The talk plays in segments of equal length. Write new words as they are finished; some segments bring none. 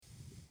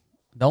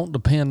don't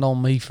depend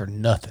on me for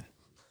nothing.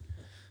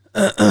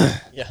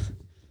 Yeah,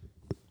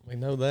 we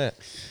know that.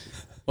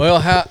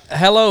 Well,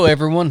 hello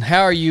everyone.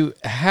 How are you?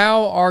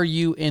 How are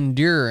you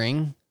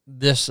enduring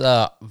this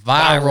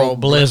viral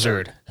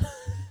blizzard?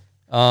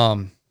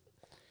 You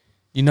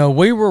know,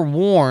 we were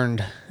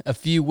warned a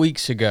few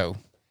weeks ago.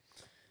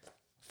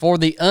 For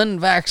the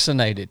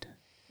unvaccinated,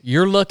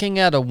 you're looking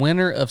at a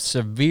winter of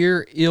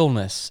severe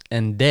illness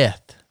and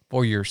death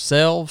for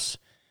yourselves,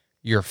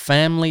 your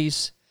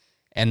families,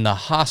 and the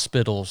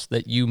hospitals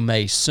that you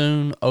may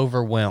soon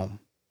overwhelm.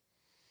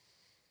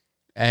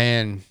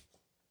 And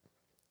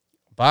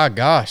by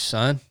gosh,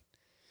 son,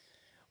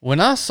 when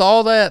I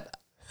saw that,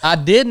 I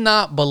did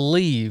not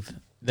believe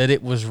that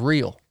it was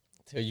real.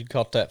 Until you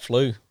caught that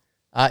flu.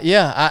 I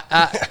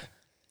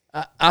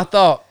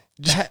thought,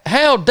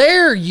 how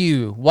dare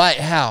you, White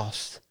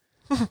House?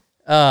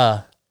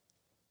 But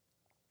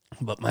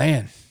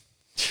man,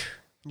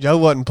 Joe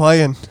wasn't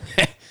playing.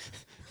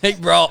 he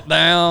brought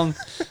down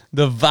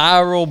the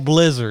viral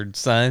blizzard,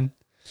 son.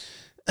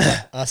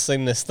 I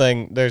seen this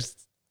thing. There's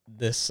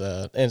this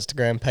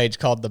Instagram page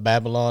called the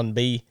Babylon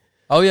Bee.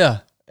 Oh yeah,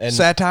 And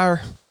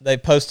Satire. they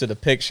posted a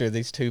picture of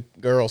these two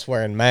girls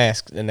wearing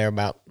masks, and they're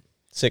about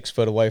 6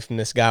 foot away from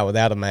this guy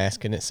without a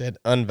mask, and it said,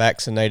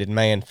 "Unvaccinated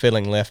man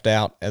feeling left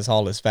out as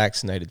all his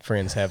vaccinated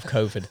friends have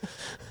COVID."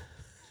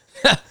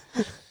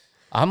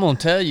 I'm gonna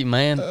tell you,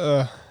 man.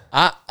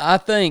 I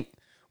think.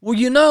 Well,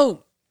 you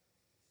know,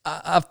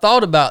 I've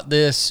thought about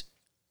this.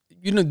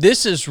 You know,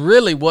 this is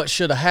really what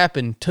should have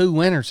happened 2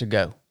 winters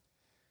ago.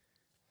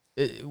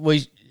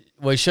 We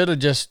should have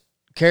just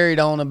carried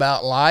on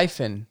about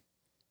life, and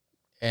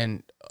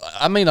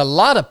I mean, a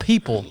lot of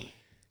people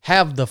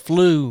have the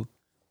flu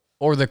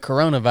or the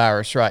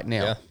coronavirus right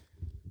now. Yeah.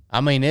 I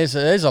mean, there's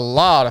a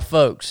lot of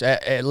folks,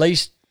 at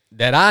least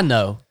that I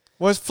know.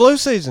 Was flu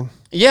season.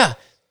 Yeah.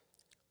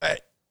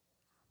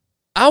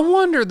 I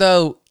wonder,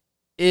 though,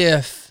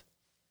 if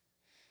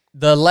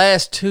the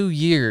last 2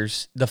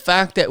 years, the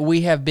fact that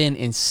we have been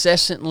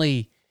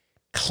incessantly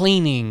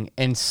cleaning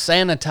and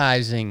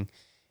sanitizing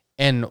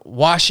and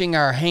washing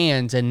our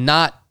hands and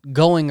not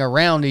going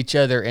around each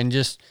other, and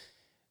just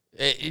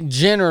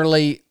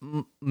generally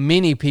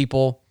many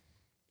people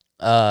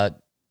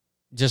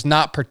just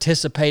not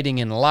participating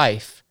in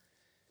life.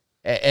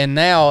 And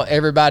now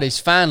everybody's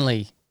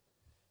finally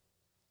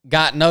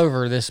gotten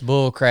over this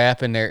bull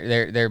crap, and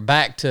they're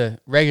back to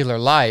regular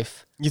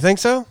life. You think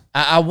so?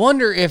 I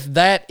wonder if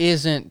that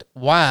isn't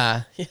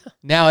why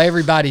now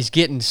everybody's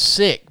getting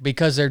sick,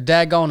 because their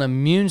daggone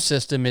immune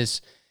system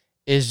is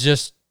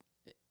just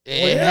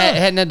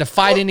hadn't had to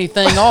fight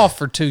anything off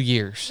for 2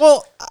 years.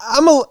 Well,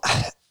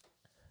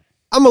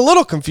 I'm a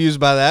little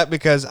confused by that,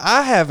 because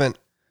I haven't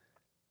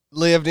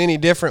lived any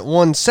different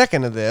 1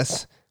 second of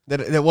this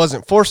that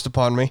wasn't forced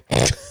upon me.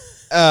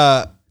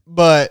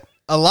 But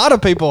a lot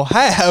of people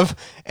have,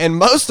 and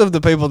most of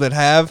the people that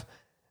have,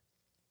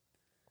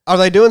 are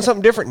they doing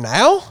something different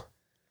now?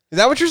 Is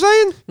that what you're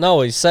saying?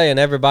 No, he's saying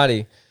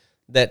everybody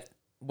that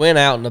went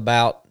out and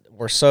about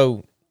were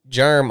so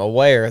germ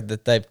aware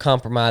that they've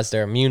compromised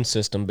their immune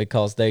system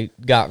because they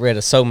got rid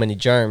of so many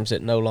germs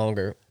that no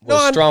longer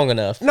was strong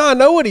enough. No, I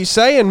know what he's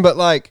saying, but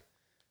like,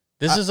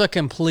 This is a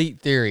complete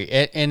theory,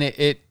 and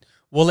it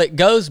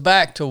goes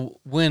back to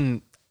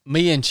when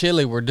me and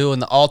Chili were doing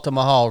the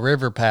Altamaha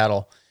River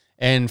paddle,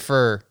 and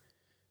for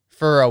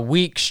a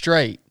week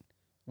straight,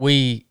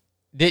 we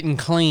didn't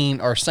clean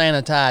or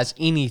sanitize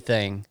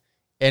anything,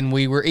 and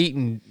we were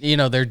eating, you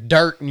know, there's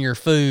dirt in your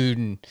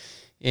food,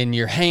 and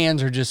your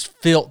hands are just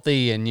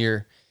filthy, and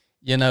you're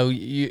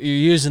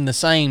using the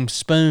same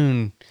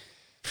spoon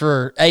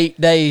for 8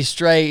 days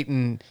straight.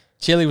 And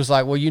Chili was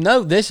like, well, you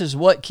know, this is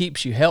what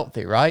keeps you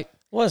healthy, right?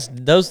 Well,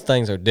 those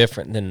things are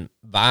different than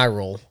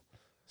viral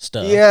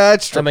stuff. yeah,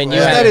 that's true. I mean, you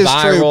that have is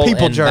viral true.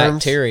 People and germs.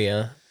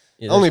 bacteria.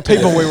 Yeah, Only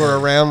people we were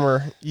around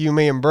were you,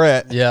 me, and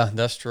Brett. Yeah,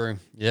 that's true.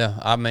 Yeah,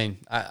 I mean,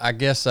 I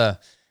guess,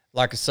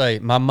 like I say,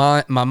 my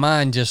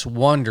mind just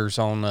wanders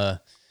on.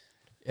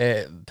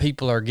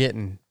 People are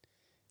getting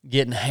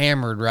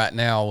hammered right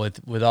now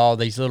with all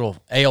these little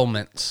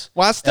ailments.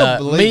 Well, I still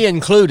believe, me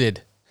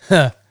included.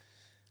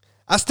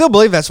 I still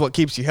believe that's what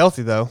keeps you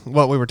healthy, though.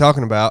 What we were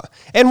talking about,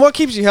 and what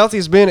keeps you healthy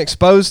is being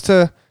exposed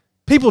to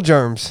people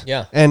germs.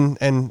 Yeah,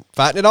 and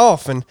fighting it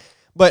off.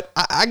 But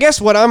I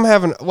guess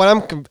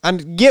I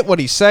get what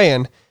he's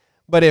saying,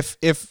 but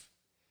if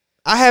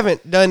I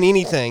haven't done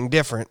anything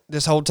different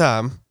this whole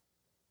time,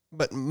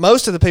 but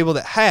most of the people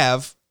that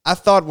have, I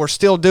thought were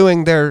still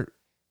doing their,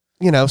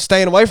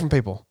 staying away from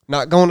people,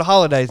 not going to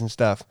holidays and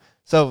stuff.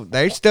 So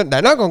they're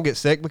not going to get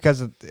sick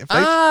because if they.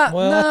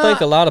 I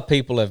think a lot of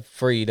people have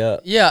freed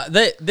up. Yeah,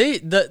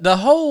 the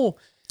whole.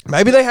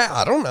 Maybe they have.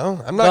 I don't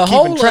know. I'm not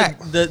keeping track.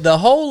 The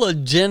whole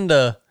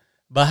agenda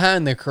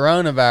behind the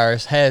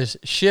coronavirus has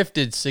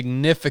shifted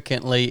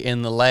significantly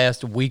in the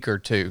last week or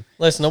two.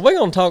 Listen, are we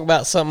going to talk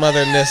about something other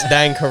than this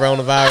dang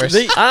coronavirus?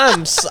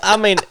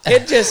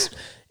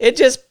 It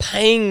just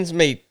pains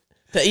me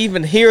to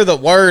even hear the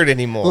word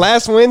anymore.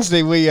 Last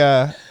Wednesday,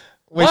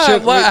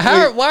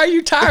 Why are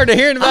you tired of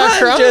hearing about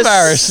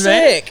coronavirus,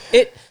 man?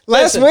 Sick.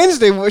 Listen,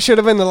 Wednesday should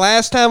have been the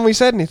last time we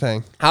said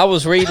anything. I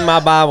was reading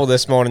my Bible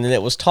this morning, and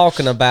it was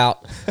talking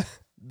about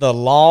the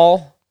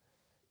law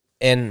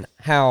and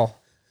how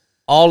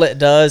all it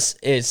does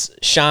is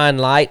shine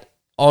light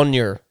on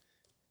your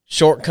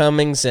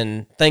shortcomings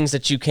and things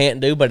that you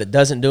can't do, but it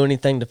doesn't do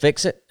anything to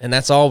fix it. And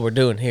that's all we're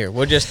doing here.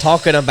 We're just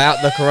talking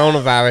about the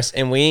coronavirus,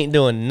 and we ain't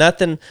doing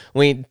nothing.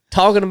 We ain't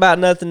talking about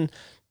nothing.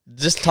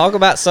 Just talk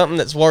about something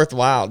that's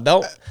worthwhile.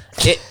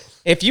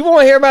 If you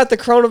want to hear about the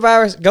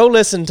coronavirus, go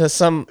listen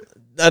to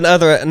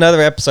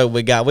another episode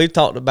we got. We've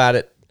talked about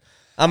it.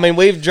 I mean,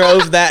 we've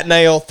drove that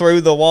nail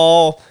through the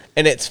wall,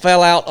 and it's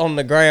fell out on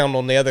the ground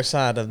on the other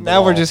side of the wall.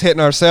 Now we're just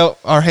hitting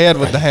our head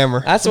with the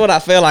hammer. That's what I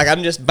feel like.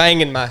 I'm just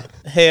banging my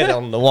head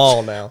on the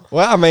wall now.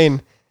 Well, I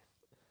mean,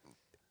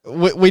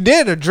 we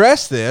did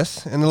address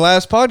this in the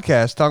last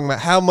podcast, talking about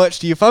how much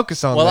do you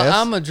focus on this.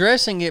 Well, I'm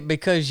addressing it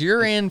because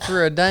you're in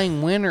for a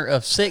dang winter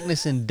of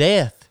sickness and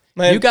death.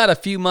 Man, you got a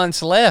few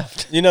months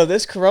left. You know,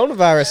 this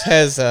coronavirus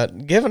has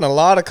given a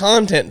lot of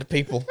content to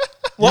people.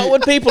 What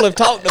would people have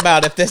talked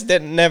about if this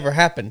didn't never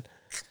happen?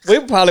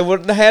 We probably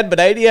wouldn't have had but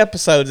 80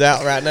 episodes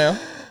out right now.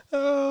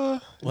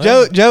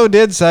 Joe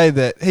did say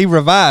that he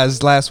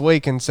revised last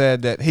week and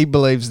said that he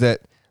believes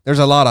that there's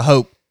a lot of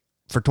hope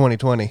for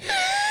 2020.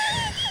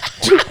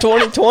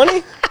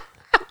 2020?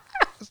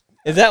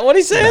 Is that what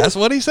he said? That's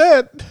what he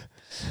said.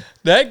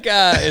 That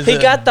guy is He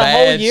got the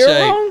whole year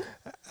wrong?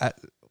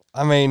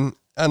 I mean,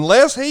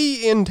 unless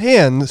he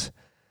intends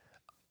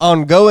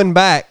on going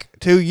back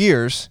 2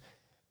 years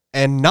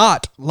and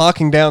not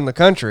locking down the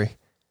country,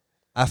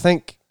 I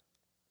think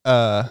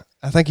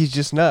he's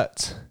just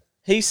nuts.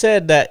 He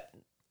said that.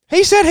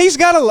 He said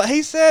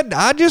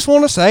I just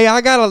want to say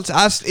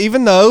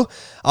even though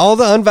all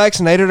the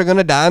unvaccinated are going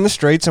to die in the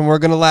streets and we're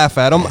going to laugh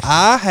at them,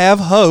 I have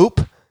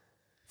hope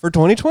for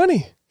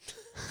 2020.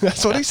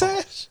 That's what he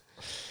says.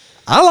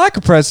 I like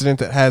a president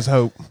that has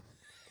hope.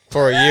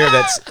 For a year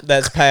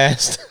that's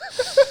passed.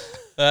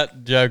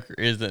 That Joker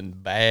is in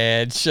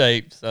bad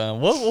shape,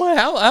 son.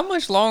 How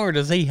much longer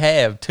does he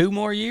have? 2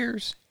 more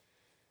years?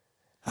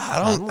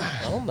 I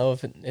don't know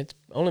if it's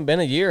only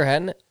been a year,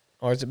 hasn't it?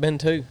 Or has it been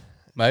 2?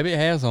 Maybe it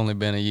has only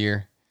been a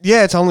year.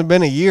 Yeah, it's only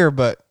been a year,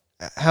 but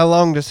how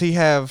long does he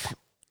have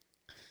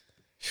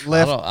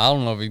left? I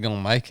don't know if he's going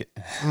to make it.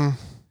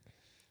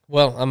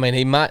 Well, I mean,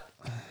 he might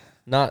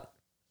not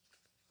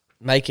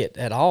make it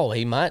at all.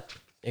 He might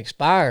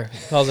expire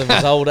because of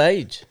his old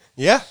age.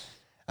 Yeah.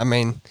 I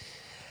mean,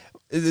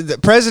 the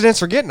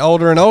presidents are getting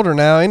older and older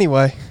now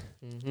anyway.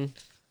 Mm-hmm.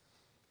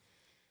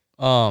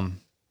 All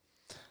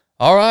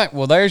right.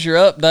 Well, there's your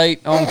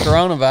update on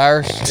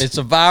coronavirus. It's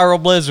a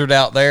viral blizzard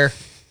out there.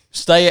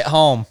 Stay at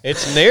home.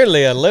 It's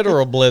nearly a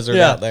literal blizzard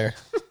out there.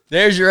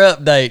 There's your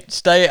update.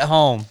 Stay at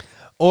home.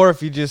 Or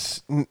if you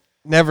just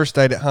never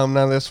stayed at home,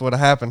 none of this would have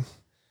happened.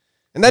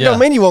 And that don't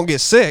mean you won't get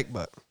sick,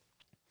 but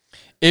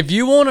if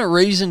you want a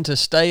reason to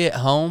stay at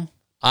home,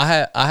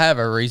 I have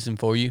a reason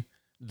for you.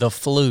 The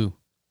flu.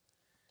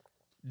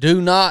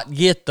 Do not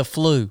get the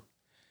flu.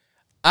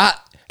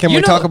 Can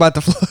we talk about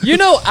the flu? You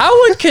know,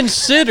 I would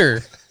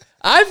consider.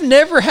 I've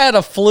never had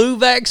a flu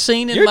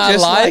vaccine in my life. You're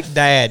just like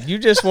Dad. You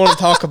just want to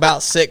talk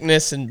about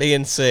sickness and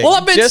being sick. Well,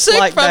 I've been just sick.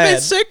 Like I've been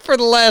sick for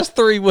the last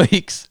 3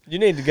 weeks. You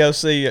need to go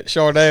see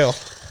Chardell.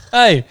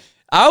 Hey,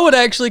 I would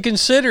actually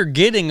consider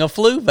getting a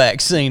flu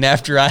vaccine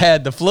after I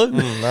had the flu.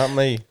 Not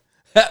me.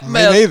 Me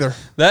neither.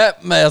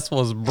 That mess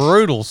was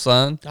brutal,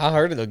 son. I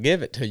heard it'll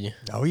give it to you.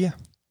 Oh yeah.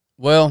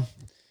 Well,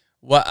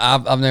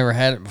 I've never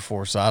had it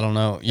before, so I don't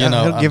know.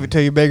 He'll give it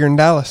to you bigger than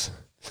Dallas.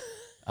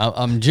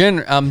 I'm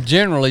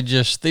generally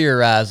just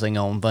theorizing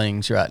on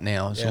things right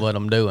now. Is what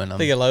I'm doing.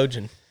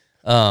 Theologian.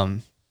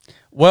 Well,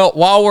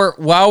 while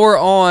we're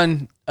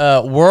on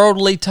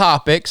worldly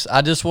topics,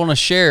 I just want to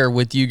share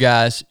with you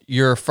guys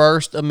your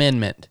First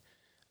Amendment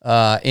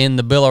in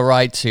the Bill of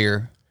Rights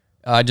here.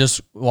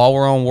 Just while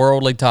we're on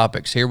worldly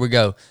topics, here we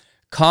go.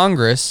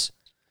 Congress.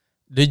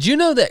 Did you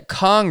know that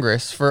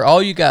Congress, for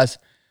all you guys,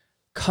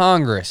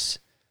 Congress,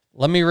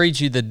 let me read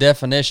you the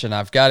definition.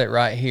 I've got it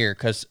right here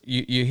because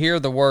you hear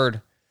the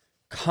word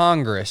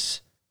Congress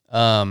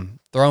thrown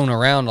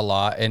around a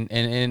lot,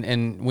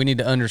 and we need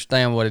to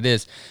understand what it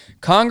is.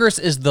 Congress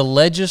is the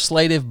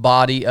legislative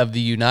body of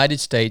the United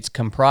States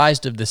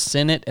comprised of the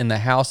Senate and the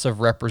House of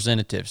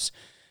Representatives.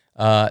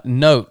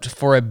 Note,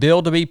 for a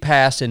bill to be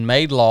passed and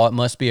made law, it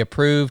must be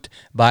approved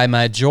by a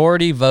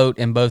majority vote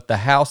in both the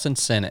House and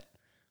Senate.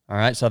 All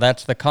right, so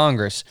that's the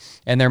Congress,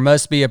 and then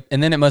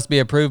it must be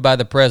approved by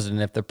the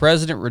president. If the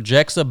president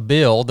rejects a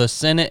bill, the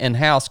Senate and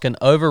House can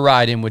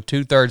override him with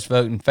 2/3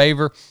 vote in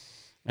favor,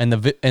 and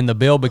the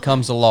bill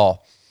becomes a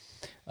law.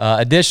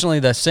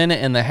 Additionally, the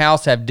Senate and the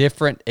House have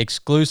different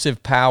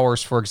exclusive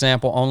powers. For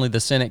example, only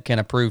the Senate can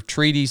approve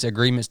treaties,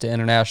 agreements to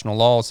international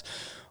laws,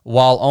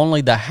 while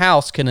only the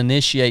House can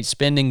initiate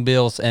spending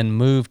bills and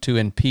move to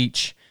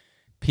impeach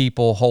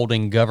people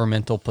holding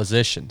governmental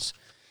positions.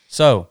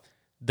 So,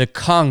 the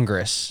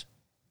Congress,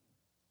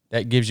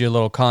 that gives you a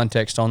little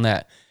context on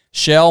that,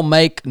 shall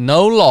make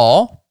no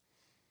law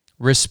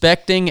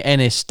respecting an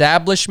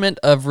establishment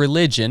of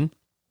religion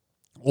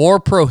or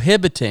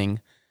prohibiting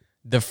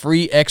the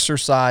free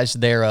exercise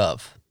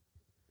thereof,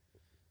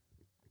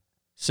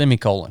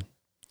 semicolon,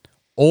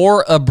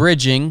 or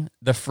abridging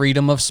the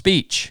freedom of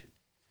speech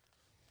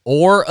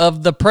or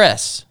of the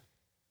press,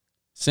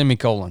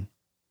 semicolon,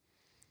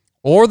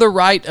 or the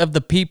right of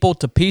the people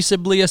to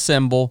peaceably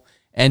assemble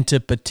and to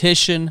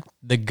petition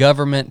the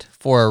government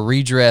for a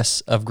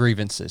redress of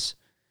grievances.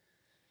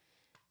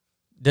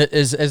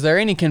 Is there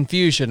any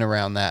confusion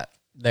around that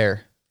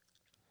there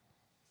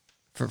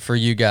for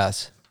you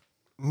guys?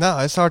 No,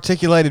 it's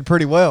articulated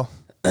pretty well.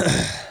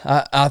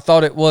 I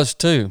thought it was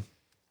too.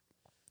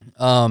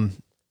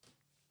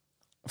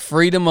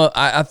 Freedom of,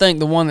 I think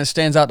the one that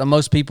stands out to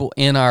most people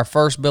in our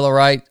first Bill of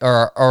Rights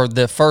or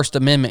the First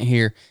Amendment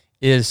here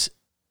is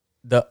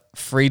the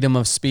freedom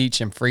of speech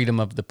and freedom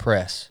of the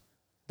press.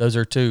 Those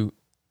are two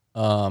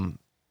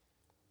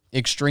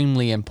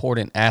extremely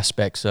important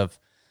aspects of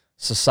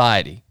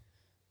society.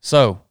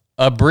 So,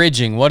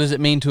 abridging, what does it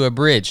mean to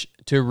abridge?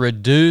 To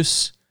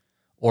reduce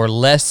or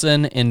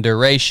lessen in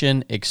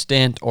duration,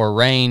 extent, or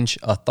range,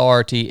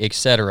 authority,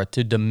 etc.,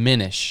 to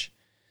diminish.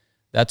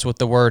 That's what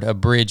the word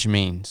abridge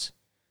means.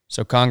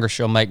 So Congress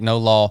shall make no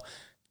law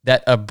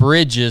that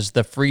abridges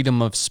the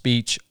freedom of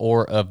speech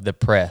or of the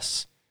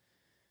press.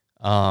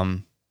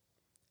 And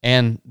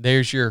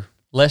there's your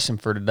lesson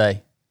for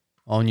today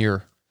on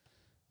your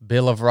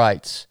Bill of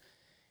Rights.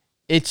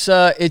 It's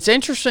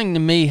interesting to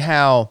me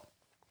how,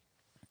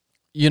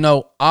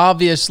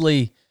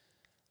 obviously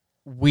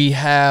we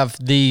have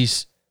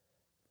these,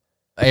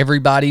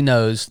 everybody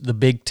knows, the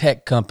big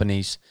tech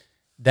companies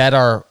that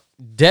are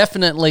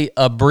definitely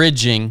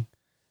abridging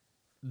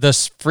the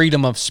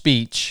freedom of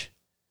speech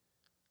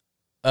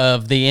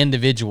of the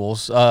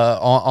individuals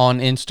on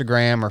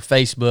Instagram or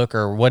Facebook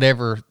or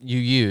whatever you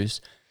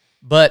use.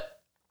 But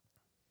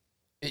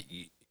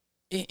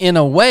in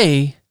a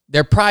way,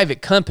 they're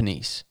private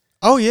companies.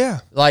 Oh, yeah.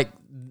 Like,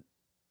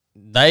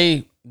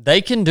 they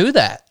can do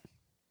that.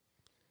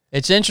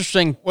 It's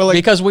interesting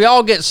because we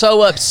all get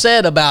so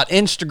upset about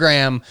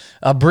Instagram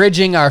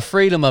abridging our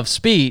freedom of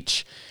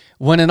speech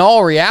when in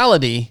all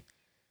reality,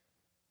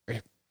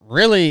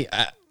 really,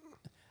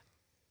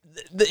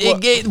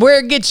 where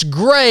it gets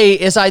gray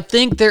is I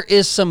think there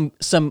is some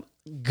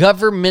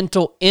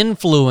governmental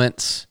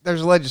influence.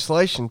 There's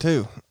legislation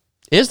too.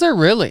 Is there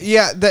really?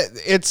 Yeah,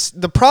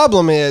 the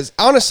problem is,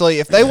 honestly,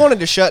 if they wanted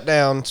to shut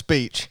down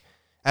speech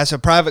as a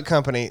private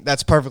company,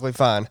 that's perfectly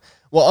fine.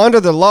 Well, under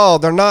the law,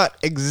 they're not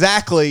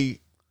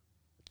exactly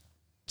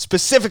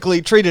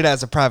specifically treated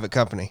as a private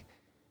company.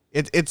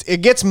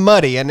 It gets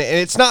muddy, and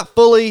it's not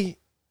fully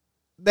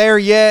there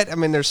yet. I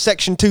mean, there's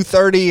Section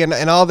 230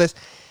 and all this.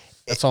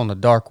 That's on the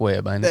dark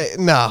web, ain't it?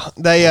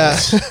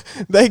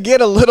 They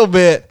get a little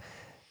bit,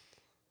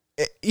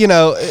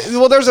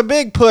 well, there's a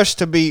big push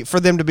for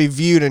them to be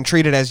viewed and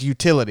treated as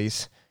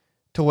utilities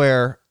to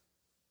where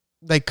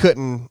they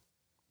couldn't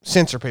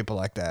censor people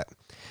like that.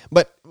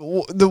 But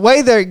the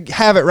way they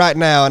have it right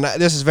now, and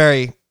this is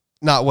very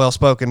not well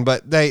spoken,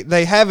 but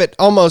they have it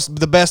almost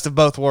the best of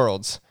both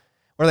worlds,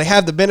 where they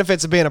have the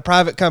benefits of being a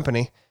private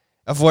company,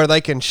 of where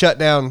they can shut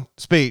down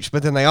speech,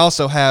 but then they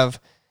also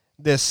have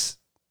the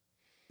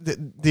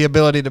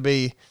ability to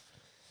be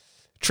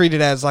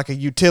treated as like a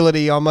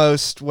utility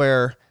almost,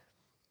 where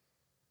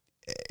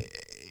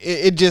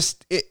it's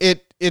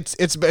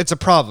a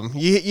problem.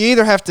 You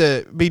either have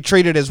to be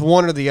treated as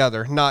one or the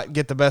other, not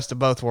get the best of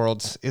both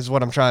worlds, is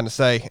what I'm trying to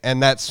say.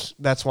 And that's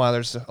why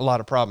there's a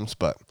lot of problems.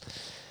 But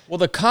well,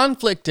 the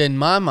conflict in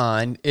my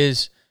mind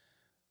is,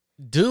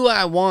 do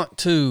I want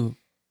to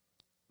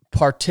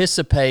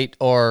participate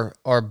or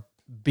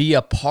be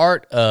a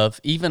part of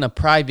even a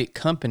private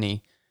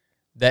company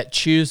that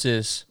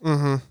chooses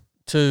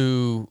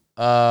to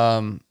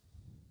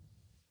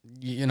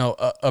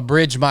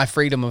abridge my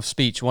freedom of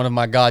speech, one of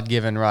my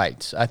God-given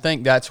rights? I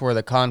think that's where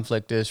the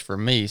conflict is for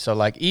me. So,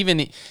 like,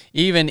 even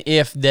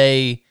if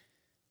they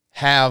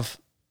have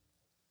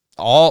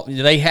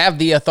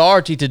the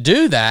authority to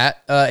do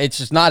that, it's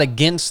just not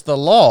against the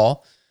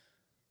law.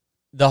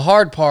 The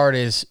hard part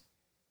is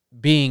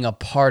being a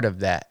part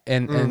of that,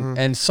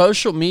 and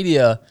social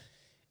media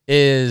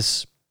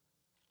is,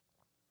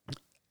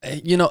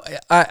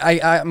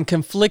 I'm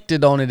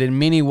conflicted on it in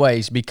many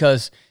ways,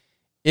 because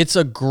it's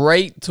a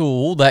great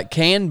tool that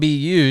can be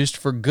used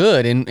for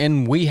good,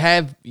 and we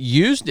have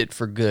used it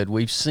for good.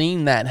 We've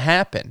seen that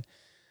happen.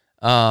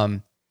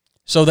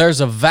 So there's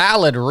a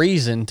valid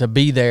reason to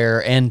be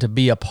there and to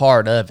be a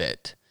part of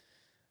it.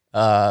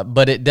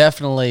 But it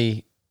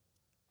definitely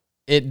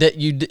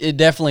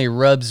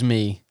rubs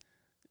me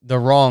the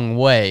wrong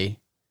way.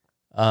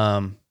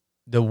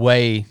 The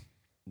way,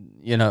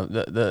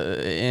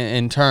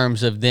 in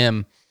terms of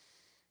them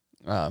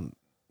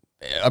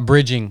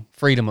abridging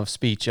freedom of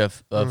speech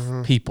of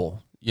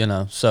people,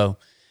 so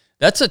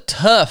that's a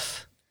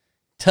tough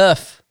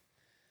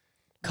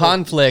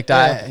conflict.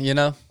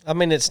 Yeah. I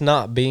mean, it's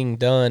not being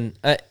done.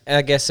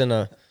 I guess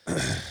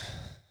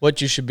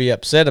what you should be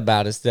upset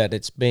about is that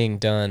it's being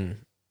done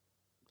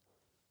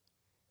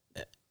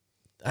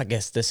I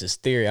guess this is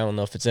theory. I don't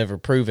know if it's ever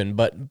proven,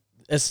 but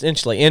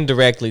essentially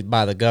indirectly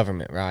by the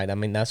government, right? I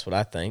mean, that's what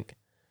I think.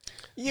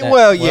 Yeah,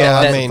 well, yeah.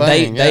 I That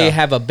mean, they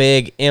have a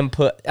big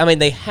input. I mean,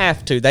 they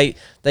have to. They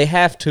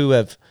have to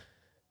have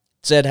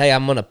said, "Hey,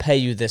 I'm going to pay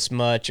you this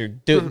much, or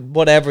do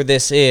whatever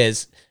this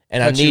is,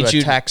 and I need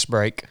you tax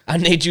break. I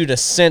need you to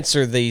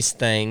censor these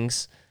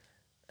things."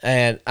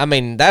 And I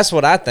mean, that's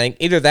what I think.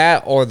 Either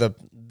that, or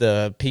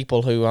the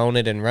people who own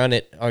it and run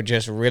it are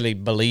just really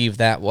believe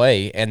that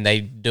way, and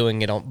they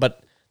doing it on.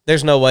 But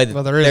there's no way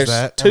that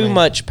there's too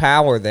much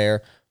power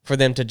there for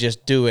them to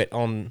just do it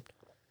on.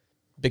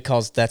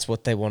 Because that's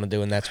what they want to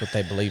do and that's what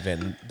they believe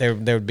in. There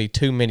would be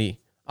too many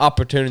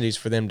opportunities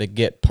for them to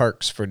get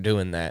perks for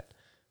doing that,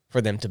 for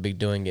them to be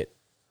doing it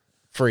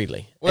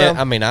freely. Well,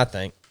 I mean, I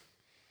think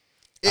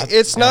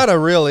it's not a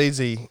real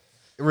easy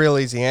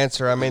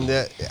answer. I mean,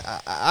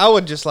 I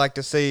would just like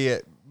to see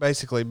it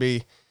basically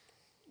be,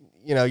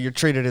 you're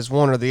treated as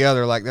one or the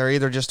other. Like they're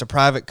either just a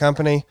private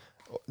company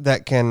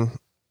that can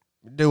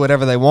do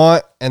whatever they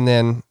want, and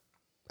then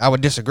I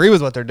would disagree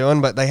with what they're doing,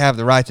 but they have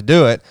the right to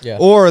do it. Yeah.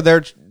 Or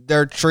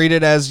they're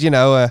treated as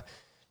an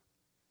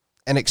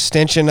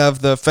extension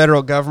of the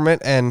federal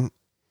government, and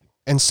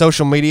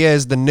social media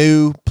is the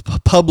new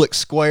public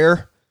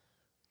square.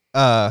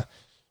 Because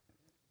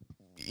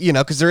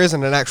there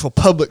isn't an actual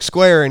public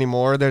square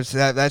anymore.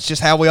 That's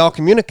just how we all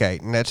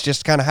communicate, and that's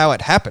just kind of how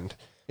it happened.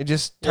 It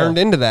just turned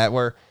into that,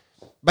 where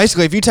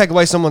basically if you take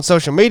away someone's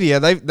social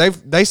media,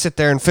 they sit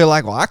there and feel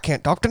like, well, I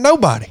can't talk to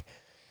nobody.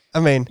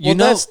 I mean,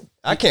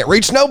 I can't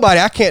reach nobody.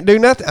 I can't do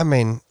nothing. I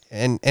mean,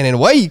 and in a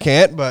way you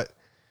can't, but.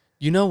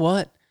 You know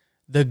what?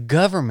 The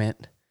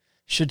government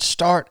should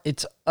start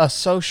a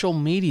social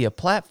media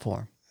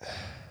platform.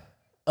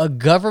 A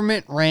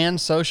government-ran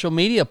social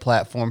media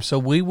platform, so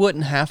we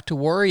wouldn't have to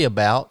worry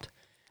about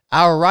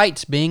our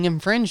rights being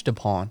infringed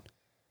upon.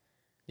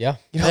 Yeah.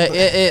 You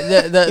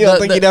don't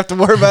think you'd have to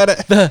worry about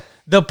it?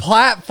 The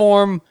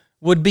platform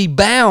would be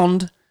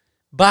bound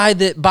by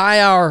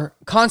our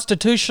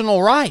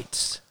constitutional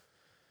rights.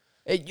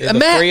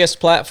 The freest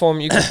platform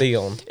you could be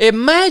on.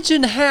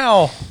 Imagine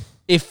how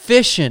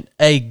efficient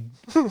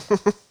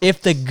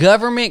if the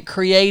government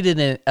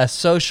created a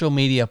social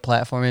media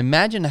platform.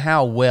 Imagine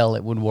how well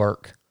it would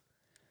work.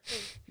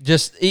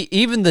 Just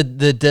even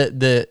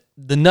the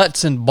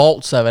nuts and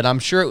bolts of it. I'm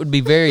sure it would be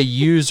very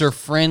user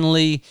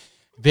friendly,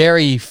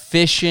 very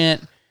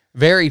efficient,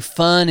 very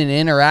fun and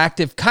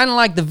interactive, kind of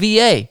like the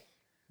VA.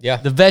 Yeah,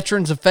 the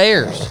Veterans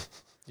Affairs.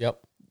 Yep,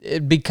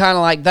 it'd be kind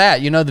of like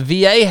that. The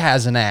VA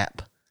has an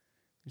app.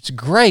 It's a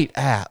great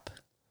app.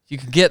 You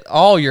can get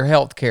all your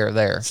health care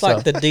there. It's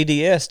like the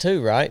DDS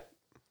too, right?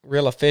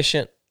 Real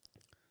efficient.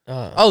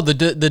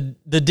 The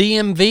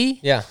DMV?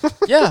 Yeah.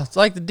 Yeah, it's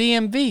like the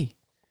DMV.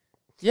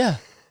 Yeah.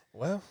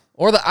 Well.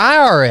 Or the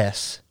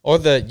IRS. Or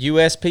the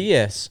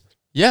USPS.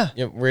 Yeah.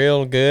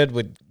 Real good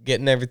with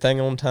getting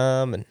everything on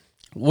time. And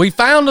we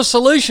found a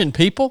solution,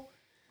 people.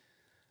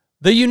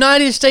 The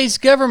United States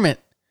government.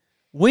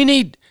 We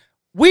need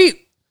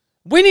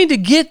to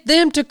get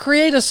them to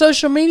create a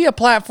social media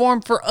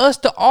platform for us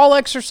to all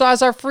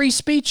exercise our free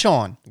speech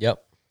on.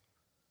 Yep.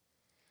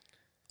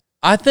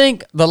 I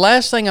think the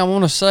last thing I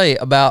want to say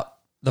about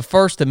the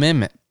First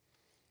Amendment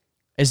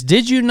is,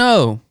 did you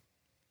know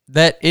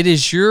that it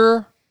is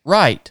your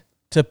right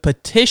to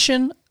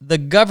petition the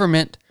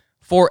government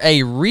for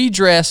a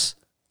redress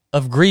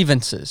of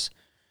grievances?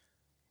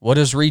 What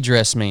does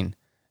redress mean?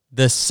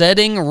 The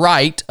setting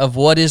right of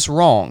what is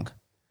wrong,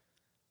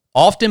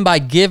 often by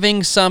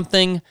giving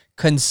something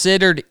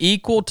considered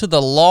equal to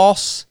the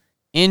loss,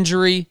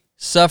 injury,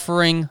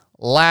 suffering,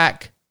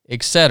 lack,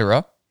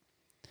 etc.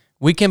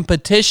 We can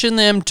petition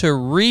them to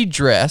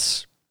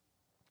redress.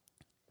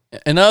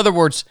 In other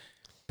words,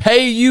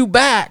 pay you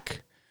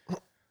back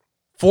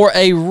for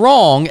a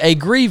wrong. A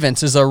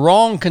grievance is a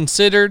wrong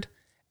considered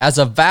as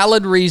a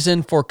valid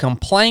reason for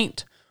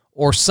complaint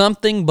or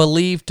something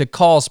believed to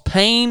cause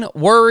pain,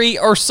 worry,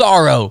 or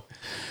sorrow.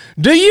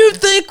 Do you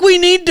think we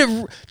need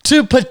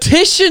to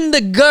petition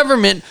the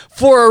government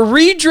for a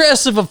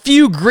redress of a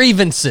few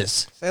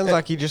grievances? Sounds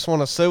like you just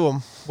want to sue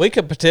them. We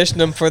could petition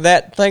them for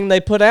that thing they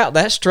put out.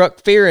 That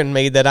struck fear in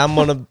me that I'm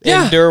going to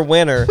endure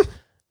winter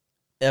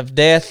of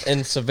death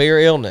and severe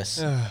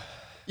illness.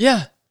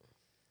 Yeah.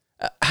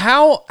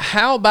 How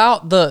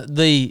about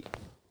the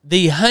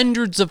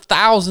hundreds of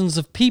thousands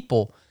of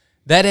people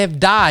that have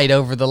died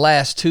over the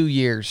last 2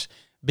 years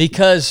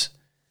because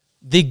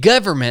the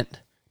government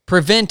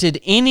prevented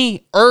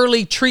any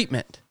early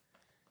treatment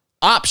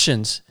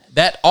options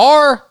that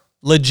are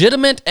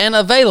legitimate and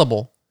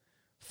available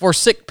for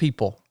sick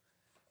people?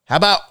 How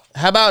about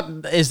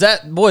is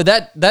that, boy,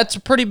 that's a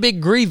pretty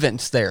big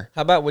grievance there.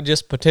 How about we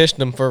just petition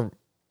them for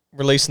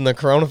releasing the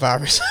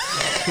coronavirus?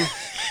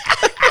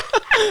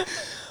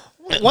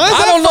 Why is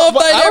I don't know if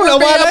they'd ever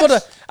be able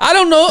to. I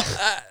don't know.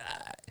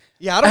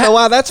 Yeah, I don't know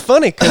why that's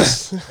funny.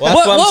 Because well,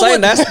 that's what I'm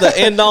saying. That's the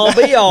end all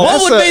be all.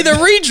 What would be the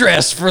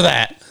redress for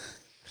that?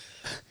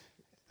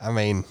 I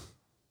mean,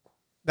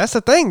 that's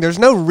the thing. There's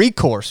no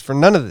recourse for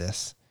none of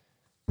this.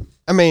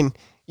 I mean,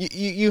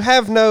 you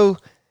have no.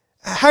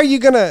 how are you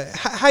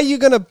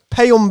gonna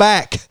pay them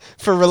back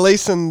for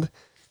releasing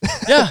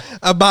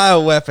a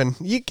bioweapon?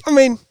 You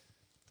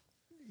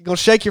gonna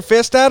shake your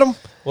fist at them?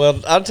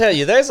 Well, I'll tell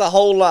you, there's a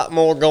whole lot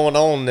more going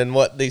on than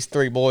what these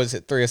three boys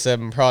at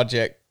 307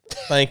 Project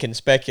think and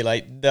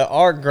speculate.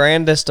 Our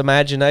grandest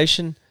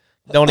imagination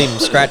don't even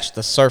scratch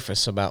the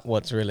surface about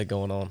what's really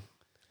going on.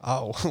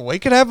 Oh, we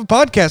could have a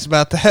podcast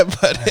about that,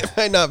 but it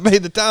may not be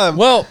the time.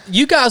 Well,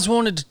 you guys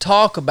wanted to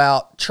talk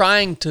about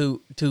trying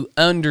to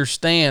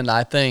understand,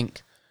 I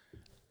think,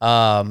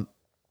 the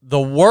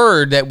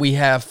word that we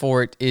have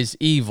for it is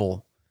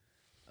evil.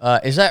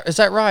 Is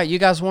that right? You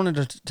guys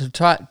wanted to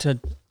try to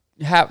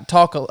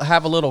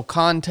have a little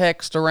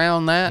context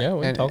around that? Yeah,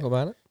 we can talk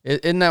about it.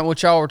 Isn't that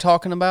what y'all were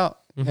talking about?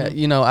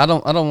 Mm-hmm. I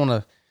don't want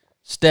to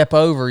step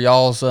over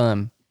y'all's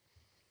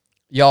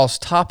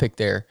topic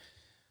there,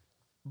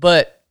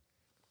 but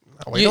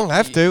we don't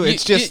have to.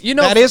 It's just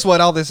that is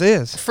what all this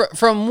is.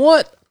 From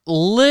what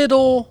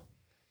little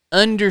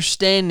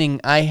understanding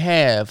I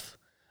have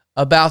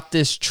about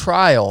this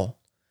trial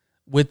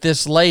with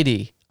this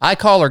lady, I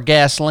call her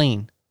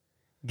Gasoline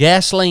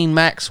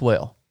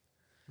Maxwell.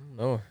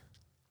 No,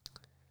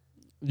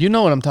 you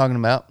know what I'm talking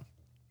about.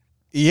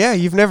 Yeah,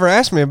 you've never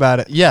asked me about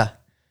it. Yeah.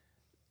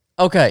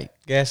 Okay.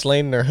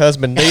 Gasoline and her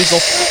husband Diesel.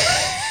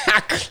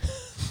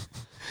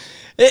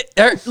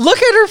 Look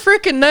at her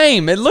freaking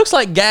name. It looks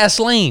like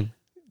Gasoline.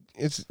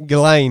 It's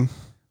Ghislaine.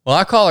 Well,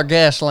 I call her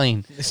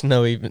Gasoline. There's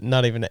not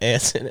even an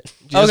S in it.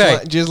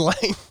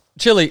 Ghislaine.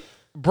 Chili,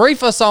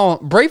 brief us on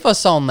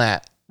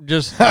that.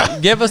 Just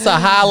give us a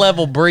high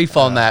level brief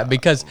on that,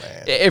 because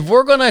if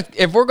we're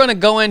gonna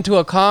go into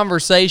a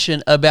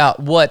conversation about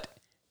what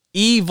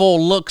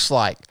evil looks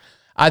like,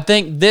 I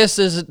think this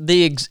is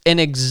an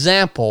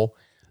example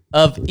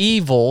of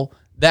evil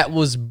that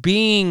was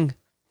being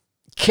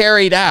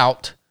carried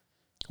out.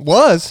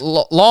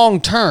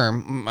 Long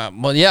term.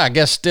 Well, yeah, I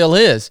guess still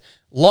is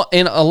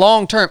in a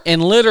long term,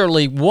 and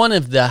literally one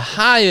of the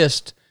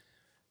highest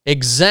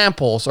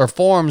examples or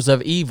forms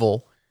of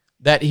evil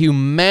that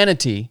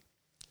humanity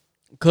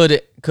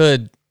could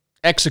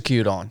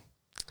execute on,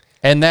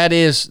 and that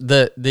is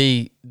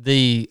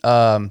the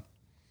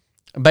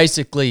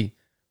basically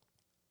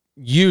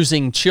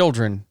using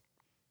children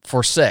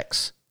for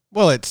sex.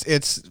 Well,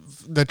 it's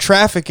the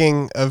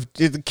trafficking of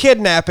the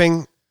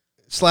kidnapping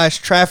 /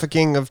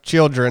 trafficking of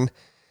children,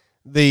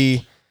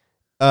 the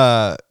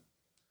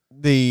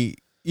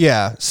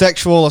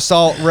sexual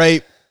assault,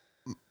 rape,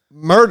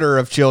 murder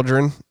of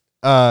children.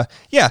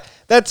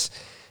 That's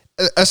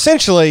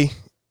essentially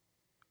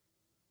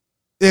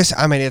this.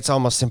 I mean, it's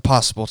almost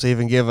impossible to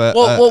even give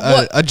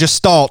a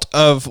gestalt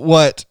of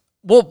what.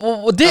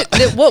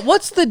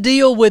 What's the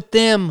deal with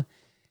them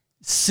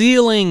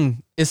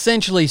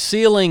essentially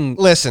sealing?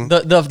 Listen,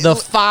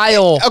 the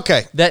file.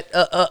 Okay. That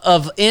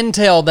of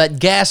intel that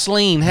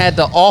Gasoline had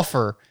to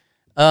offer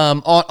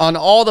on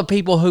all the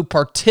people who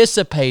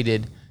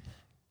participated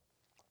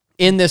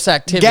in this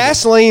activity.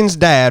 Gasoline's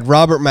dad,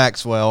 Robert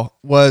Maxwell,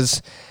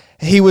 was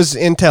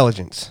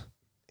intelligence.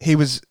 He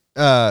was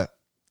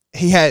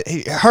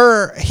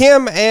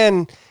him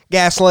and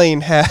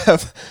Gasoline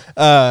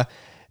have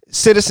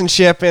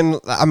citizenship in,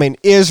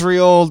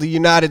 Israel, the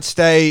United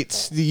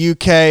States, the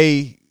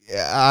UK.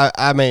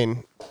 I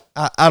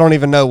don't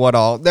even know what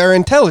all. They're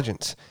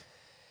intelligence.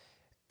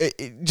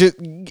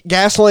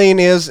 Gasoline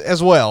is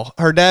as well.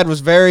 Her dad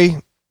was very,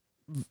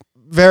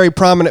 very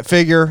prominent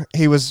figure.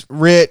 He was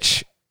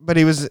rich, but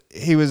he was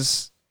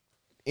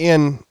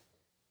in,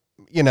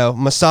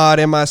 Mossad,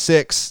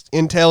 MI6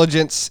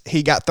 intelligence.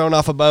 He got thrown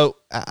off a boat.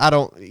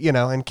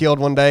 And killed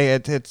one day.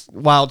 It's a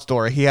wild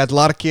story. He had a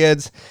lot of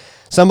kids.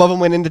 Some of them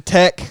went into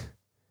tech.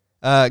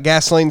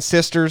 Gasoline's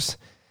sisters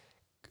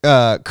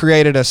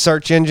created a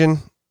search engine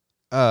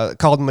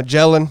called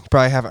Magellan. You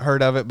probably haven't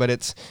heard of it, but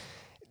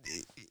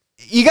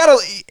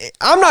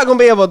I'm not going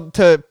to be able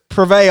to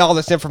purvey all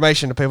this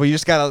information to people. You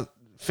just got to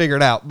figure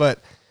it out. But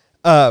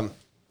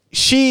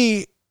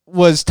she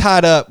was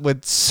tied up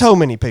with so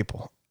many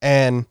people.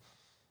 And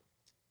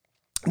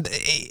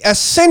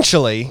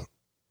essentially,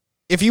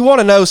 if you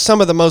want to know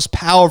some of the most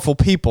powerful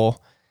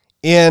people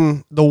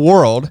in the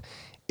world,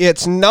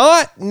 it's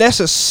not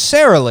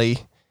necessarily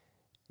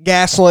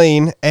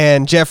Gasoline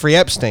and Jeffrey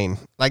Epstein.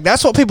 Like,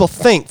 that's what people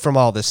think from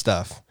all this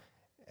stuff.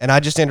 And I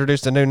just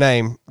introduced a new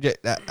name.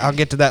 I'll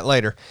get to that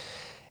later.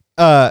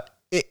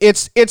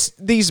 It's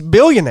these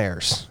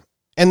billionaires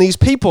and these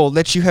people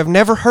that you have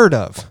never heard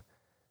of.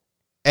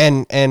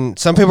 And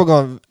some people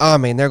they're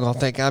going to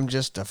think I'm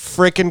just a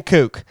freaking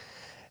kook.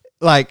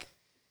 Like,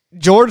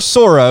 George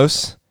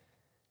Soros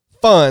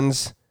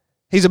funds,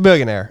 he's a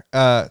billionaire.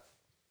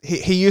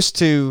 He used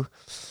to,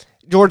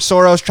 George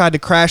Soros tried to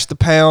crash the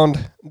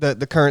pound,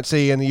 the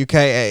currency in the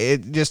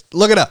UK. Just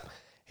look it up.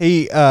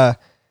 He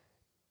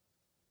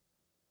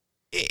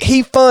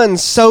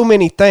funds so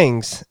many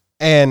things,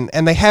 and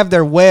they have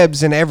their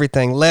webs and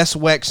everything. Les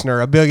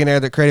Wexner, a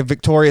billionaire that created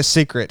Victoria's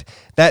Secret,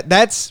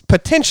 that's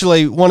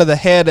potentially one of the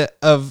head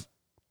of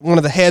one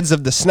of the heads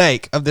of the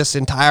snake of this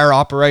entire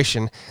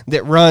operation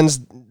that runs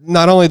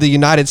not only the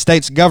United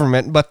States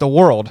government but the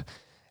world.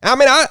 I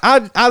mean,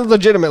 I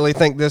legitimately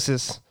think this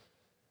is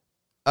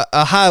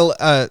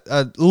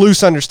a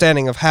loose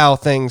understanding of how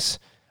things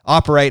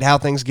operate, how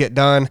things get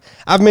done.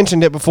 I've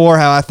mentioned it before,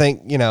 how I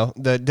think,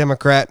 the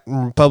Democrat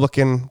and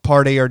Republican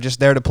Party are just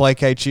there to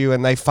placate you,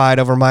 and they fight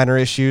over minor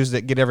issues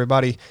that get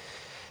everybody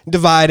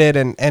divided,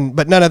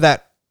 but none of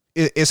that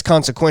is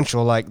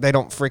consequential. Like, they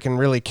don't freaking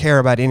really care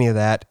about any of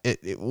that.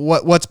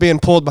 What's being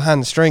pulled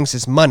behind the strings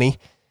is money.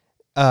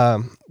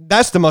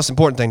 That's the most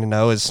important thing to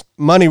know, is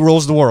money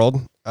rules the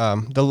world.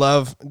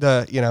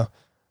 The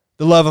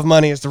love of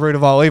money is the root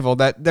of all evil.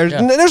 That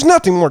there's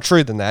nothing more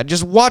true than that.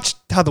 Just watch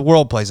how the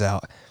world plays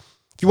out.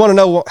 If you want to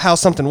know how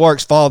something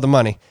works, follow the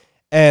money.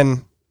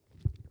 And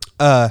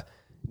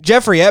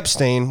Jeffrey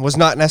Epstein was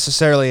not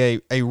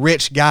necessarily a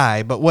rich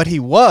guy, but what he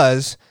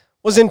was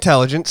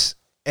intelligence,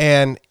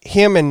 and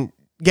him and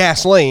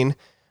Gasoline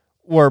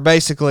were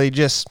basically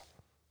just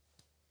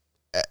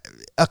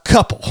a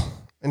couple.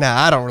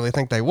 Now, I don't really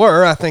think they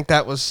were. I think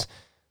that was,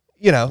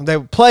 they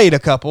played a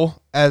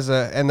couple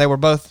and they were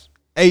both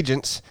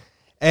agents.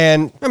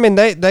 And I mean,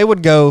 they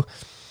would go.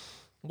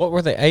 What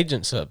were the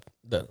agents of?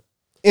 The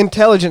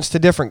intelligence to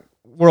different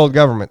world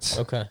governments.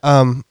 Okay.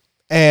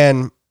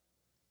 And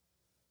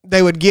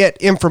they would get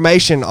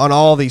information on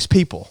all these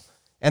people.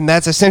 And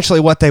that's essentially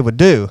what they would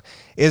do,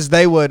 is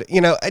they would,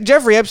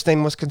 Jeffrey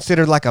Epstein was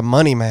considered like a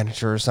money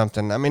manager or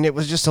something. I mean, it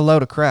was just a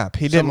load of crap.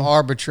 He didn't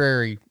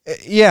arbitrary.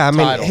 Yeah. I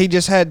mean, title. he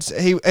just had,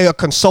 a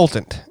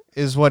consultant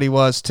is what he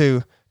was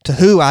to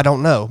who, I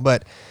don't know.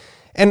 But,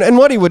 and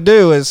what he would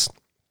do is,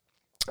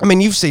 I mean,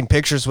 you've seen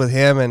pictures with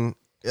him and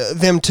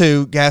them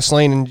two,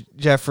 Gasoline and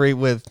Jeffrey,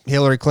 with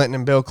Hillary Clinton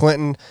and Bill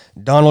Clinton,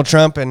 Donald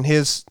Trump and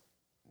his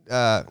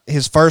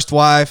first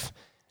wife,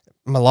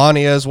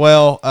 Melania, as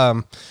well.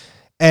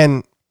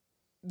 And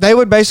they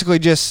would basically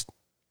just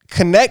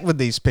connect with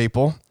these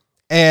people.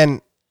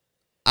 And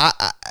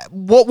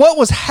what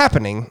was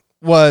happening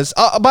was,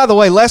 by the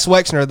way, Les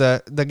Wexner,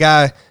 the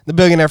guy, the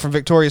billionaire from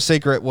Victoria's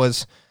Secret,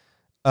 was,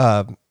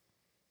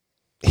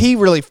 he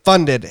really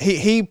funded,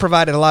 he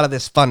provided a lot of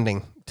this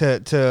funding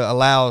to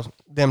allow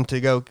them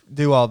to go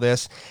do all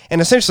this.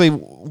 And essentially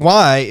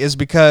why is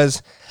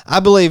because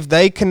I believe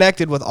they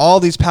connected with all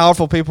these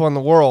powerful people in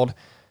the world,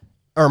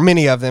 or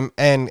many of them,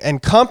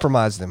 and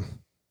compromised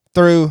them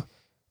through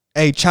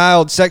a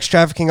child sex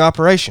trafficking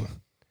operation.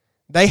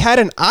 They had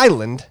an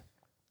island,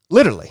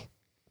 literally,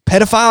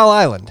 pedophile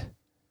island,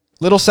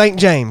 Little St.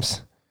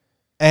 James,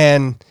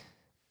 and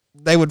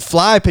they would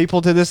fly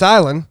people to this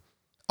island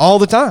all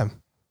the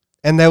time.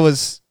 And there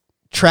was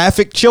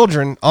trafficked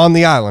children on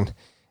the island,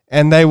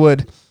 and they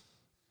would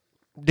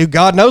do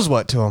God knows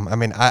what to them. I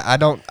mean, I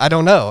don't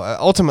know.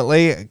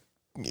 Ultimately,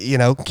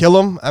 kill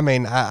them. I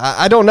mean,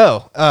 I don't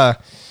know.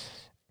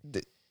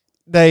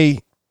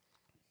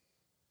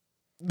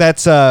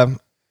 That's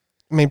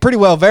pretty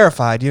well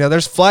verified.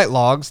 There's flight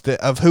logs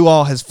of who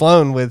all has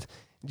flown with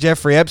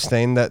Jeffrey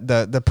Epstein,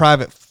 the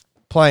private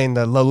plane,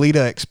 the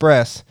Lolita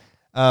Express.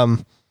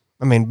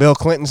 Bill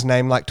Clinton's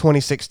named like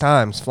 26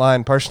 times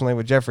flying personally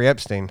with Jeffrey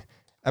Epstein.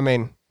 I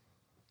mean,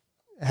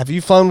 have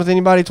you flown with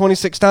anybody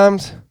 26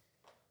 times?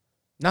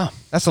 No.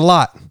 That's a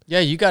lot. Yeah,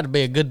 you got to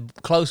be a good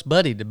close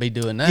buddy to be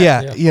doing that.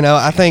 Yeah.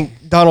 I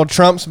think Donald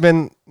Trump's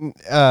been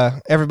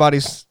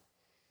everybody's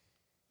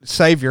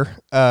savior,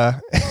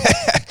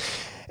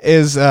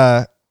 is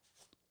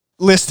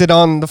listed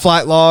on the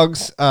flight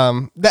logs.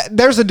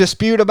 There's a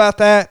dispute about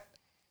that,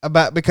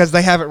 because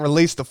they haven't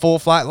released the full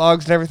flight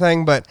logs and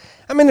everything. But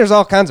I mean, there's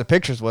all kinds of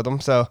pictures with him,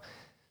 so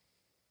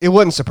it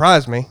wouldn't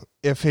surprise me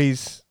if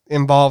he's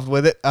involved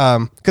with it.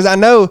 Because I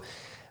know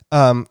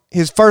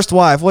his first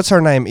wife, what's her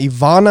name?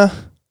 Ivana.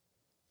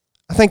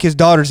 I think his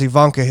daughter's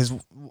Ivanka. His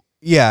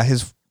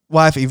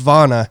wife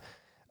Ivana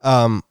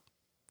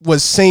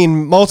was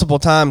seen multiple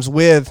times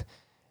with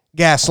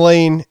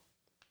Gasoline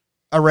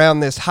around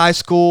this high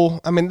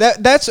school. I mean,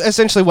 that's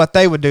essentially what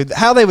they would do.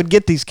 How they would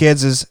get these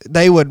kids is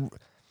they would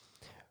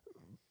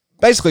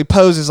basically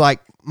pose as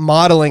like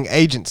modeling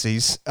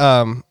agencies.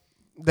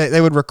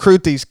 They would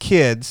recruit these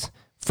kids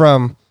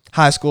from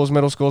high schools,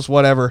 middle schools,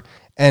 whatever,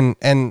 and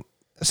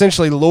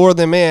essentially lure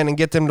them in and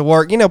get them to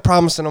work,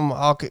 promising them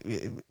all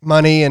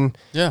money and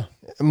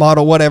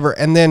model whatever,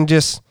 and then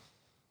just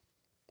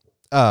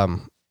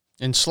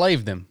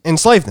enslave them.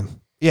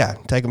 Yeah,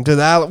 take them to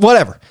the island,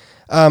 whatever.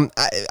 I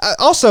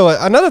also,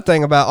 another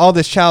thing about all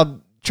this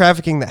child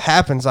trafficking that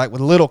happens, like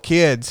with little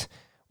kids,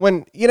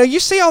 when, you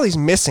see all these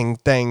missing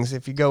things,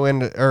 if you go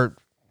into, or,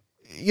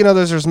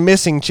 there's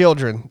missing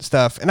children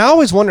stuff. And I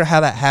always wonder how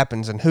that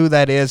happens and who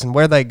that is and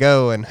where they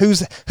go and who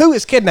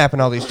is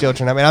kidnapping all these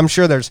children. I mean, I'm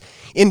sure there's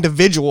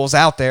individuals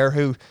out there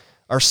who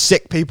are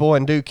sick people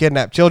and do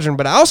kidnap children,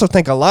 but I also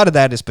think a lot of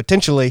that is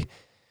potentially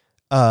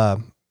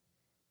operations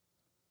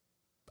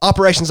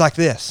like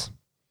this.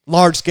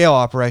 Large scale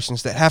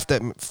operations that have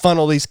to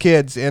funnel these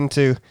kids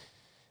into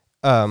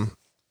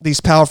these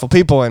powerful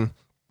people,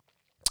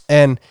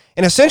 and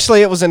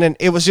essentially it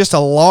was just a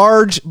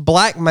large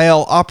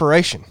blackmail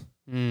operation.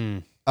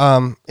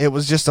 It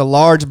was just a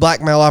large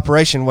blackmail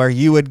operation where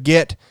you would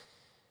get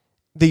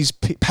these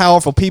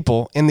powerful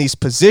people in these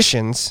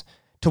positions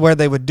to where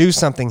they would do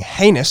something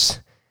heinous,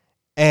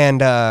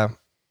 and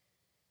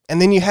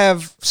then you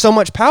have so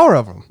much power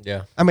over them.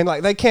 Yeah. I mean,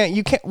 like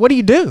you can't. What do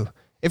you do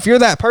if you're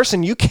that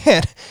person? You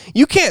can't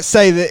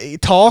say that,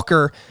 talk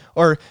or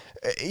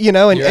you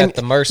know, and You're at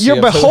the mercy you're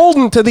of who-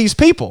 beholden to these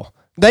people.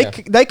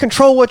 They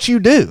control what you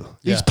do.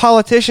 These Yeah.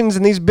 politicians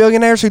and these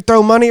billionaires who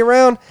throw money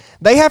around,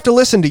 they have to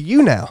listen to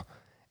you now.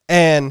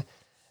 And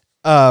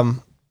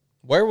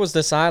Where was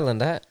this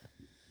island at?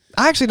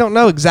 I actually don't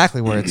know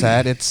exactly where it's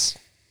at.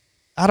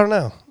 I don't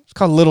know. It's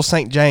called Little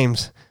St.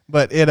 James,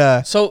 but it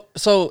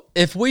So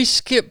if we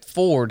skip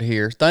forward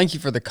here, thank you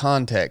for the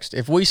context.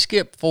 If we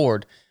skip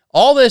forward,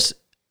 all this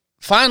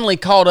finally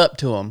caught up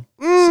to them.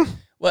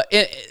 Well,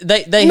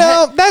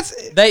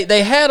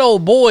 they had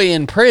old boy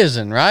in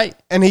prison, right?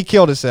 and he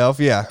killed himself.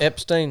 Yeah,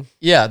 Epstein.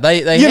 Yeah, they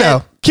you had,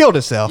 know, killed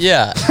himself.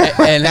 yeah,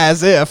 and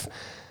as if.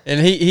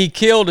 and he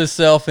killed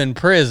himself in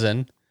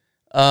prison,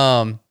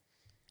 and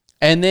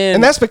then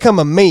And that's become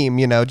a meme,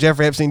 you know.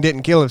 Jeffrey Epstein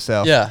didn't kill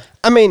himself. yeah.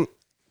 I mean,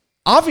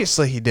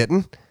 obviously he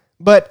didn't,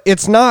 but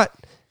it's not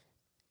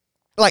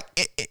like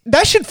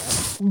that should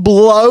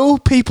blow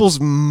people's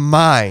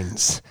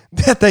minds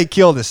that they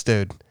killed this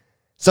dude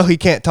so he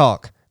can't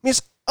talk. I mean,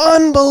 it's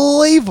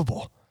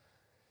unbelievable.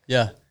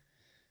 Yeah.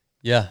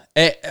 Yeah.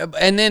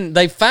 And then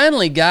they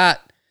finally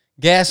got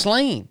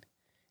gasoline.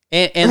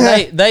 And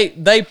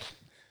they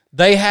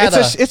had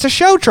It's a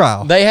show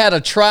trial. they had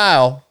a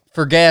trial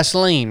for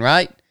gasoline,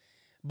 right?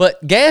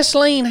 But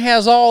gasoline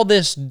has all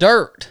this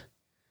dirt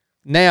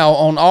now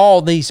on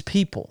all these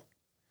people.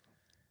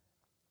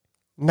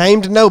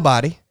 Named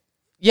nobody.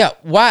 Yeah,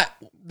 why?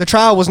 The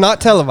trial was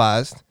not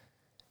televised.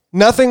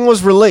 Nothing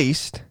was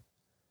released.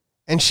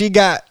 And she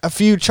got a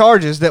few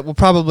charges that will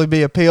probably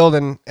be appealed.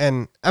 And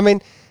I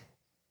mean,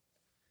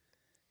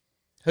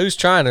 Who's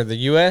trying her? The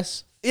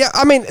U.S.? yeah,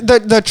 I mean,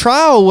 the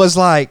trial was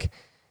like,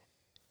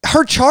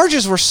 her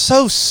charges were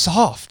so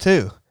soft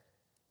too.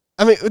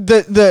 I mean,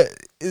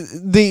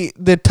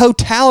 the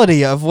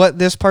totality of what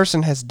this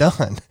person has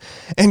done,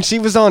 and she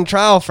was on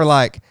trial for,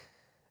 like,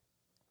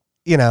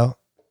 you know,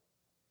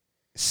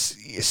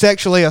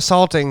 sexually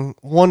assaulting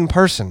one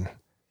person.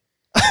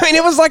 I mean,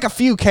 it was like a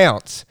few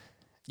counts.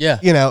 Yeah.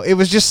 You know, it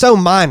was just so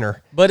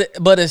minor.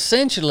 But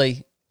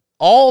essentially,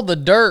 all the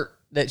dirt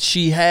that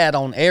she had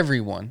on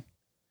everyone.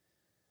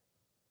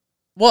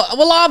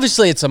 Well,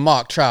 obviously it's a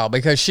mock trial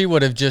because she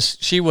would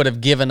have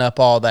given up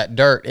all that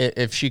dirt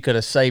if she could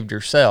have saved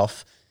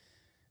herself.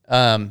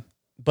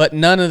 But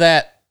none of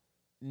that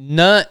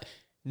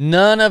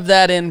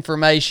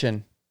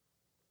information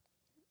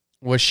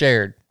was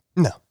shared.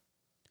 No.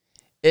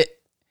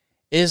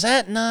 Is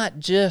that not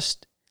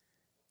just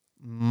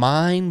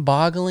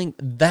mind-boggling?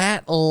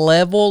 That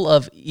level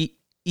of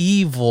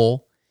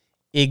evil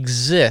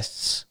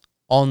exists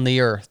on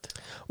the earth.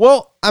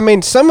 Well, I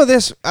mean, some of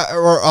this,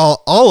 or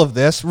all of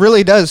this,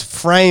 really does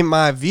frame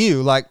my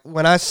view. Like,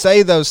 when I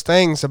say those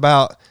things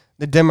about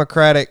the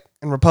Democratic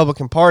and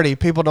Republican Party,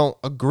 people don't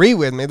agree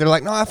with me. They're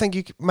like, no, I think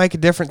you can make a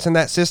difference in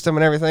that system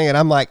and everything. And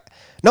I'm like,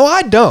 no,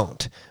 I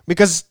don't,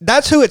 because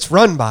that's who it's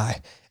run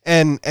by.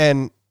 And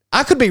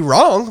I could be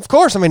wrong, of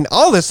course. I mean,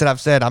 all this that I've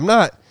said,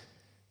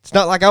 it's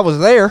not like I was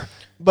there,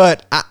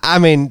 but I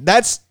mean,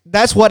 that's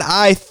what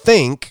I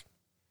think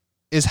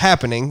is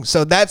happening.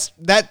 So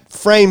that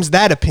frames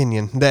that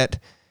opinion, that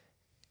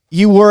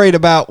you worried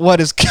about what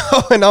is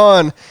going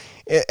on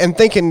and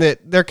thinking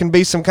that there can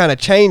be some kind of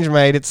change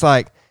made. It's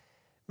like,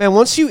 man,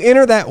 once you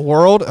enter that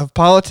world of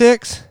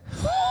politics,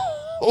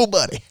 oh,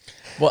 buddy.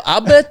 Well, I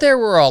bet there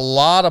were a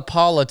lot of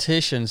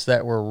politicians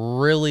that were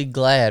really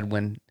glad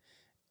when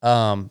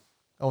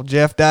Old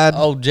Jeff died.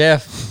 old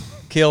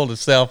Jeff killed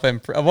himself.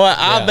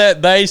 I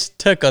bet they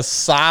took a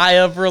sigh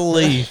of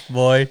relief,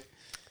 boy.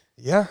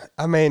 Yeah,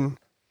 I mean,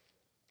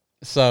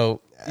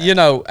 So, you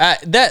know,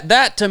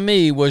 that to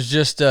me was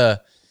just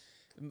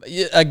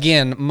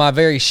again, my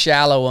very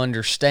shallow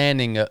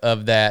understanding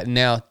of that.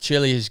 Now,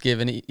 Chili has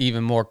given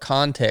even more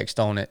context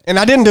on it. and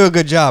I didn't do a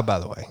good job, by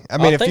the way. I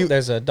mean, I if think you,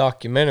 there's a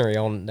documentary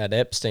on that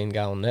Epstein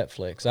guy on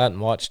Netflix. I hadn't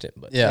watched it,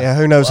 but Yeah. yeah,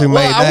 who knows who Well,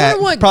 made I that?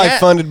 wonder what Probably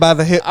funded by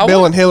the I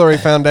Bill wonder- and Hillary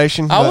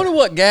Foundation. I but wonder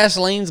what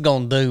Gasoline's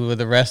going to do with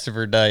the rest of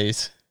her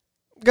days.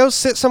 go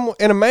sit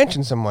in a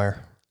mansion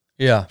somewhere.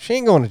 Yeah. She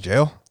ain't going to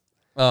jail.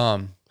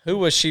 who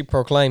was she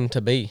proclaimed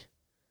to be?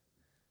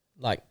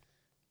 Like,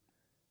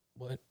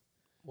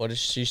 what does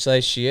she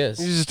say she is?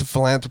 She's just a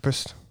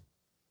philanthropist.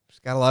 She's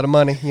got a lot of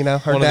money, you know.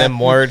 Her One dad, of them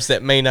words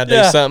that mean I do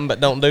Yeah. something but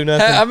don't do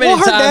nothing. How many Well,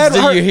 her times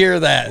dad- do you hear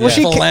that? Well,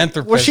 she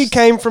Philanthropist. She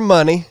came from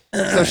money,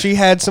 so she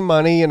had some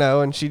money, you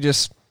know, and she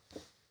just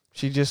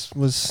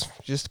was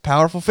just a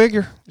powerful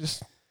figure,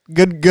 just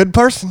good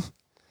person.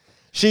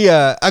 She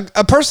a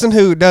person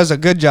who does a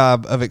good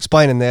job of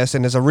explaining this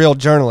and is a real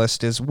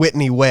journalist is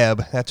Whitney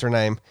Webb. That's her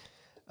name.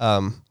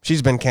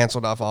 She's been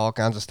canceled off all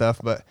kinds of stuff,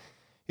 but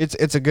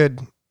it's a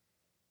good,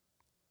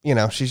 you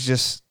know, she's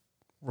just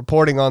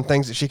reporting on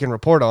things that she can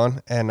report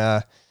on, and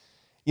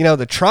you know,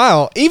 the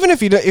trial. Even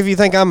if you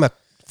think I'm a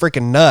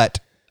freaking nut.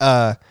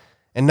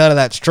 And none of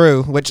that's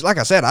true, which, like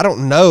I said, I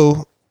don't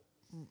know.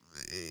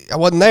 I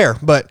wasn't there,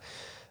 but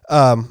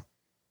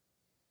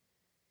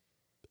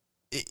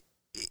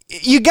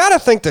you got to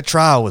think the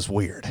trial was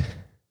weird.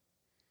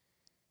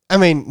 I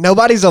mean,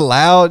 nobody's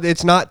allowed.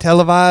 It's not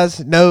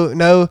televised. No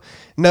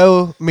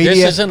media.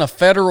 This is in a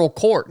federal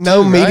court.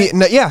 No too, media.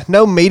 right?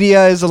 No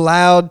media is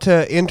allowed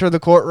to enter the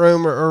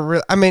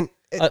courtroom I mean,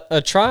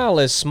 A trial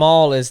as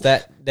small as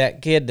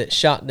that kid that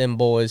shot them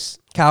boys.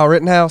 Kyle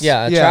Rittenhouse.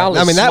 Yeah, a trial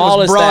as that small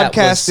was as that was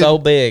broadcasted. so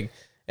big.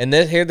 And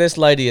here this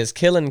lady is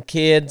killing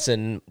kids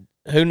and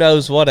who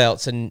knows what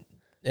else. And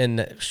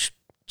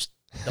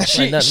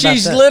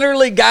She's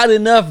literally got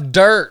enough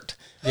dirt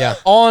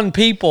on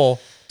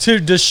people to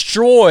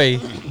destroy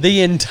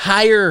the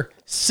entire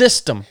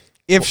system.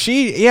 If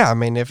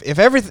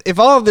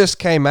all of this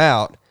came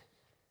out,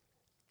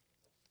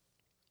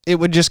 it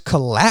would just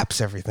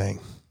collapse everything.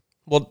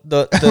 Well,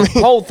 the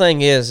whole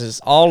thing is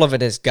all of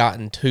it has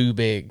gotten too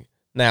big.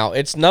 Now,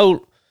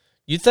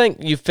 you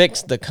think you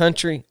fixed the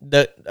country?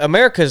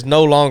 America is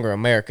no longer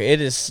America.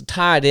 It is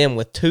tied in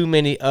with too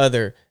many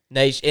other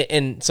nations.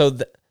 And so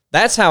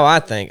that's how I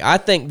think. I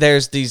think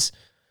there's these,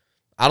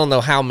 I don't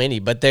know how many,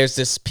 but there's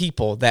this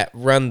people that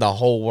run the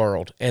whole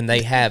world. And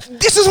they have...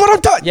 This is what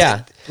I'm talking...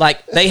 Yeah.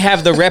 Like, they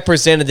have the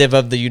representative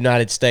of the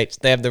United States.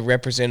 They have the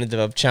representative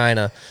of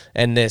China.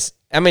 And this...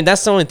 I mean,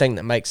 that's the only thing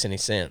that makes any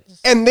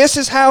sense. And this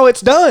is how it's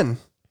done.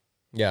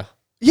 Yeah.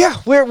 Yeah,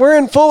 we're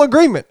in full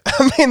agreement.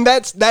 I mean,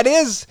 that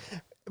is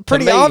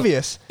pretty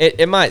obvious.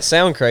 It might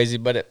sound crazy,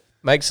 but it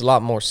makes a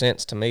lot more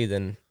sense to me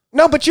than...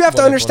 No, but you have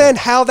to understand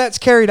how that's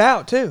carried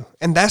out too,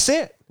 and that's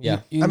it. Yeah.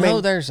 You know,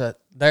 there's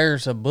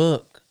a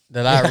book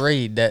that I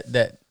read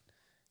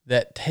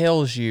that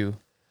tells you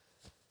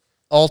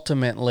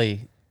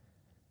ultimately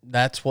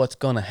that's what's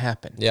going to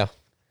happen. Yeah.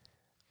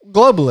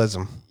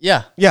 Globalism.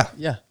 Yeah. Yeah.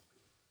 Yeah.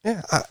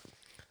 Yeah.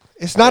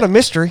 It's not a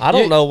mystery. I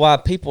don't know why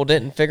people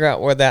didn't figure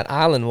out where that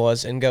island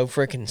was and go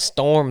freaking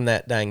storm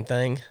that dang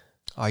thing.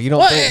 Oh, you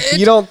don't think?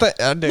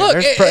 Dude,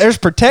 look, there's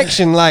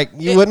protection like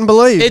you wouldn't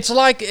believe. It's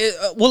like,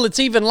 it's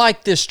even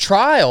like this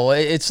trial.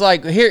 It's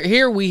like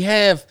here we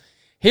have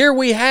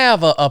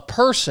a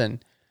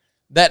person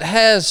that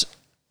has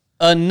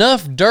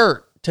enough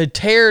dirt to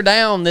tear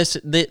down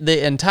the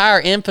entire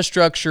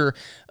infrastructure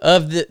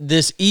of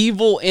this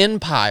evil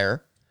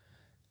empire.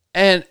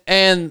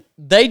 And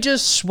they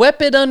just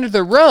swept it under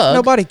the rug.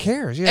 Nobody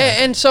cares. Yeah.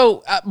 And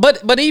so,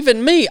 but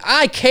even me,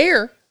 I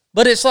care.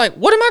 But it's like,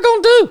 what am I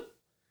going to do?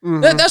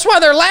 Mm-hmm. That's why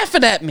they're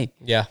laughing at me.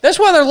 Yeah. That's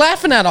why they're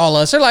laughing at all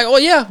of us. They're like, oh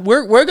yeah,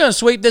 we're going to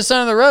sweep this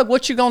under the rug.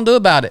 What you going to do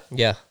about it?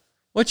 Yeah.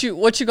 What you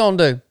going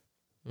to do?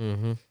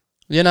 Mm-hmm.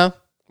 You know?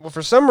 Well,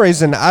 for some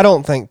reason, I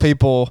don't think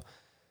people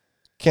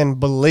can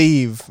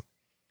believe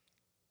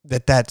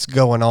that that's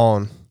going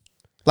on.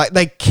 Like,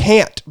 they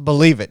can't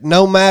believe it.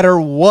 No matter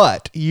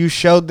what you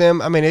showed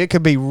them, I mean, it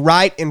could be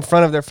right in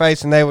front of their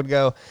face, and they would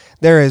go,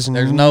 there's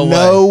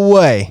no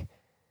way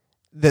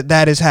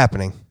that is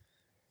happening.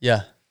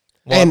 Yeah.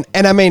 Well,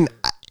 and I mean,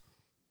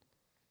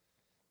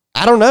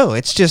 I don't know.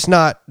 It's just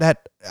not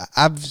that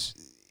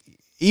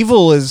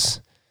evil is...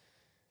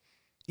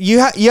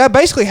 You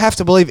basically have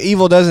to believe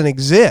evil doesn't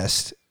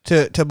exist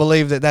to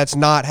believe that that's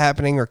not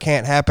happening or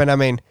can't happen. I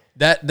mean...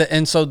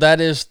 And so that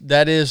is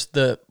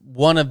the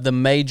one of the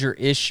major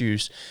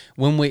issues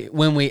when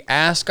we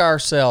ask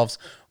ourselves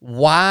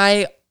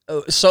why.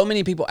 So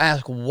many people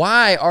ask,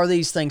 why are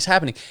these things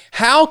happening?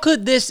 How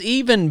could this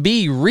even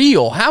be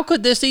real? How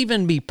could this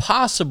even be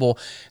possible?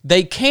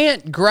 They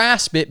can't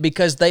grasp it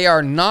because they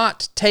are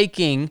not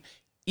taking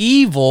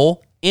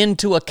evil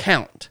into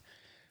account.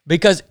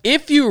 Because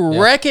if you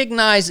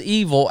recognize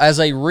evil as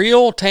a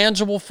real,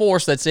 tangible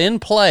force that's in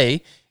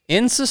play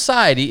in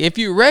society, if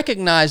you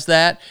recognize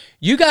that,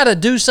 you got to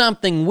do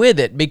something with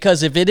it,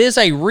 because if it is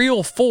a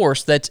real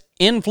force that's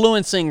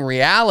influencing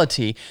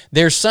reality,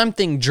 there's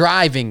something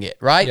driving it,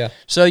 right? Yeah.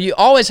 So you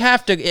always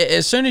have to,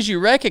 as soon as you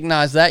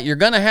recognize that, you're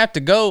going to have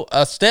to go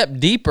a step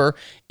deeper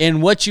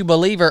in what you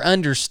believe or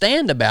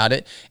understand about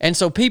it. And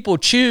so people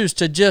choose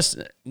to just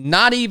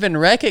not even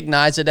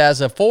recognize it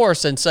as a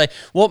force and say,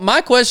 well,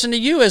 my question to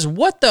you is,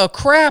 what the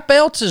crap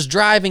else is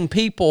driving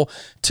people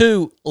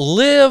to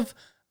live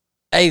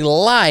a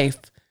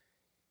life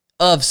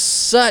of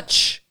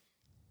such...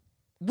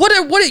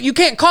 What you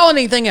can't call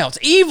anything else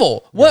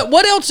evil.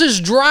 What else is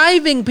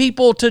driving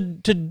people to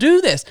do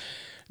this?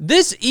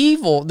 This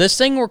evil, this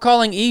thing we're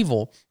calling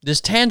evil,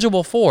 this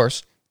tangible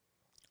force,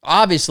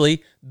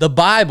 obviously the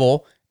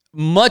Bible,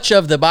 much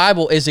of the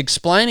Bible is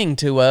explaining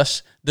to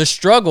us the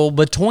struggle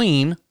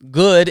between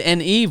good and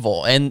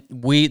evil. And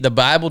the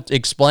Bible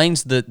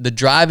explains the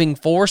driving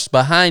force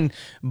behind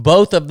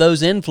both of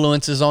those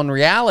influences on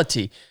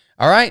reality.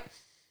 All right?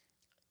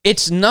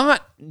 This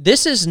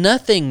is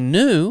nothing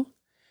new.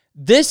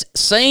 This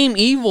same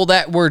evil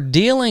that we're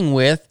dealing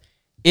with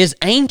is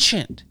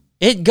ancient.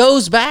 It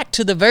goes back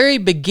to the very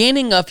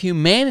beginning of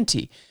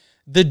humanity.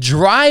 The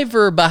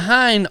driver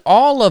behind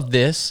all of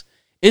this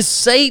is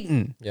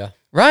Satan. Yeah.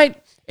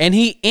 Right? And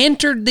he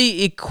entered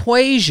the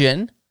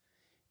equation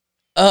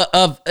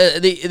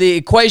the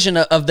equation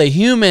of the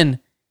human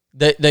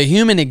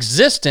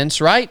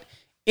existence, right?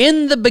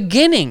 In the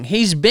beginning,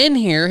 he's been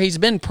here, he's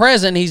been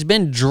present, he's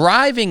been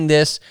driving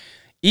this.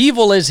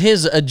 Evil is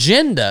his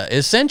agenda,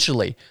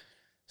 essentially.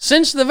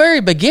 Since the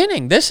very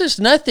beginning, this is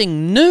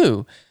nothing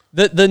new.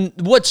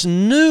 What's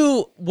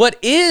new, what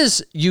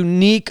is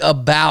unique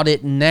about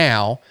it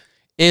now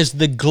is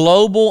the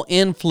global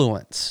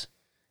influence.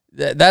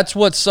 That's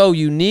what's so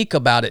unique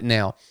about it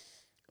now.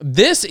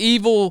 This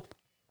evil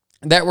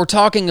that we're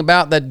talking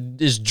about that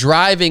is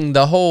driving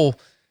the whole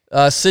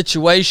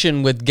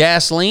situation with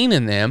gasoline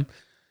in them,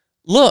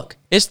 look,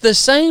 it's the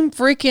same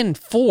freaking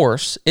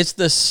force. It's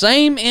the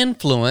same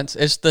influence.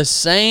 It's the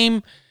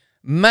same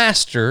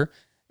master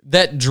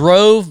that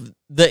drove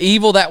the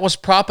evil that was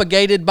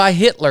propagated by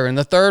Hitler and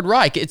the Third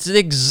Reich. It's the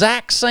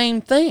exact same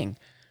thing.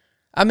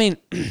 I mean,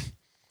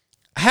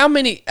 how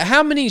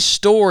many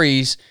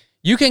stories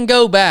you can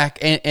go back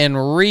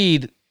and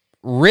read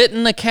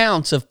written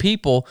accounts of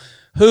people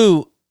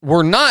who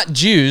were not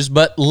Jews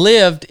but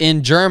lived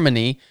in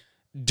Germany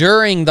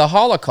during the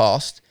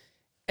Holocaust,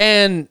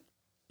 and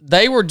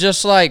they were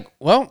just like,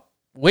 well,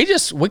 we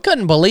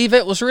couldn't believe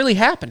it was really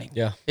happening.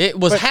 Yeah. It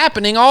was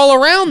happening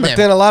all around them. But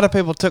then a lot of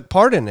people took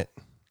part in it.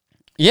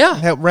 Yeah.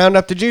 Help round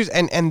up the Jews.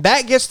 And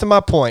that gets to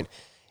my point.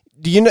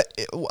 Do you know,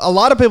 a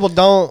lot of people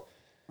don't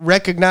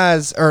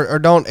recognize or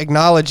don't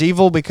acknowledge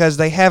evil because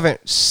they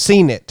haven't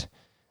seen it.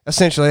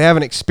 Essentially, they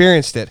haven't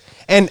experienced it.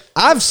 And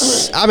I've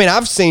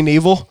seen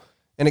evil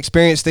and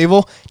experienced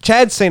evil.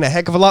 Chad's seen a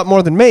heck of a lot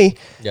more than me.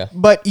 Yeah.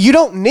 But you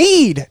don't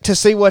need to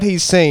see what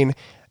he's seen.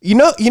 You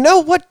know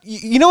what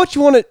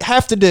you want to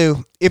have to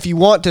do if you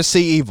want to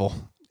see evil.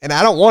 And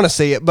I don't want to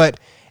see it, but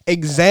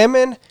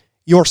examine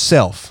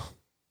yourself.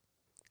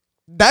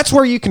 That's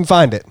where you can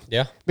find it.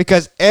 Yeah.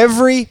 Because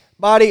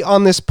everybody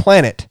on this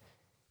planet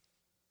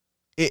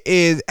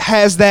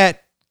has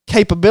that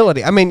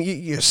capability. I mean,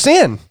 you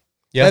sin.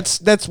 Yeah.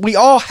 That's we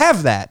all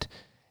have that.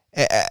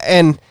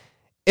 And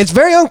it's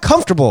very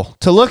uncomfortable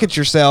to look at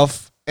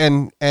yourself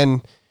and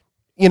find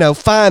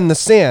the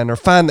sin or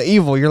find the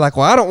evil. You're like,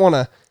 well, I don't want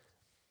to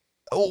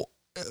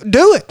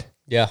do it.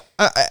 Yeah.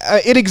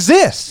 It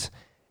exists.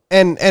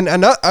 And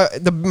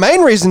the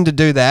main reason to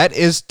do that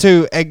is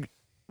to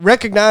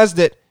recognize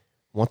that,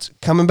 once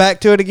coming back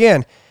to it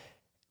again,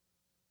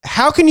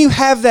 how can you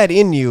have that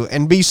in you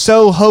and be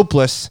so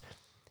hopeless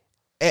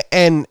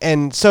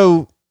and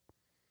so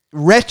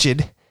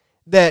wretched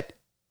that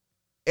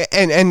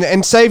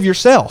and save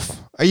yourself?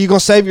 Are you going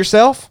to save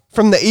yourself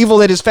from the evil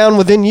that is found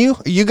within you?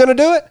 Are you going to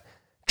do it?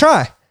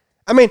 Try.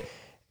 I mean,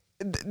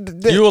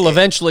 you will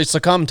eventually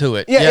succumb to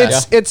it. Yeah,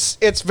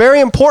 it's very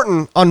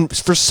important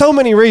for so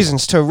many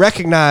reasons to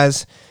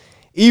recognize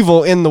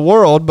evil in the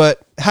world, but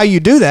how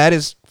you do that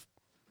is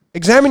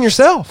examine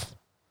yourself.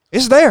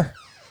 It's there.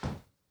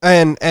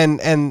 And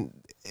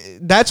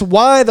that's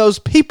why those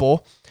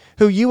people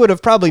who you would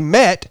have probably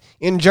met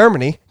in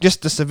Germany,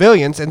 just the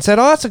civilians, and said,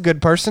 oh, that's a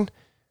good person.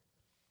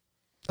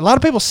 A lot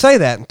of people say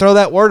that and throw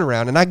that word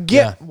around, and I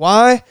get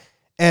why,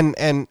 and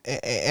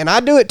I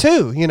do it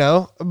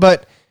too,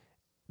 but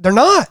they're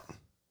not.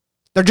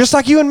 They're just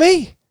like you and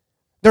me.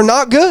 They're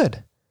not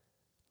good.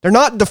 They're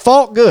not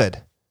default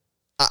good.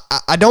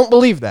 I don't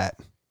believe that.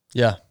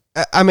 Yeah.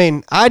 I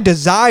mean, I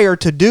desire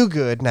to do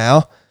good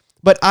now,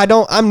 but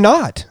I'm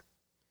not.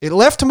 It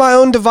left to my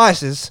own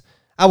devices,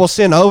 I will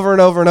sin over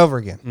and over and over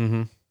again.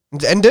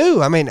 Mm-hmm. And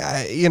do. I mean,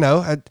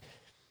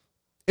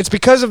 it's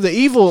because of the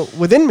evil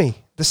within me,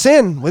 the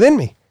sin within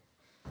me.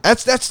 I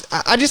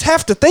just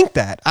have to think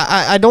that.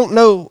 I don't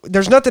know.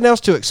 There's nothing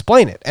else to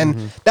explain it.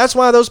 And that's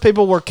why those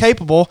people were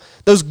capable,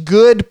 those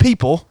good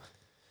people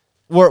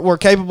were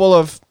capable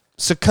of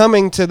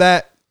succumbing to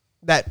that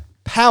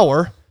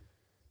power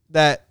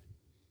that,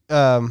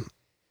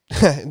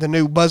 the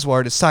new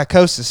buzzword is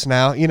psychosis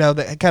now,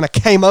 that kind of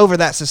came over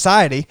that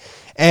society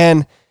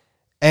and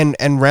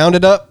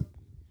rounded up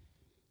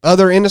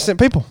other innocent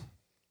people.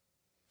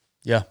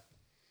 Yeah.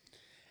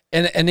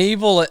 And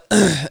evil,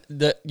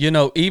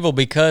 evil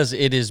because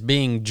it is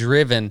being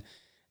driven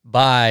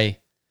by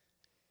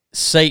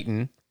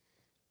Satan.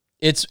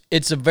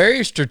 It's a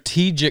very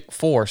strategic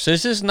force.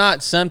 This is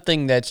not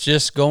something that's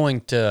just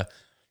going to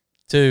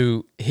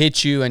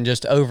hit you and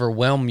just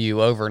overwhelm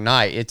you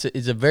overnight.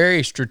 It's a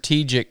very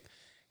strategic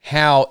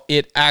how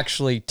it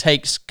actually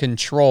takes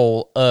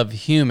control of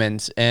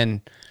humans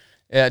and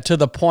to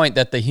the point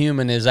that the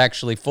human is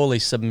actually fully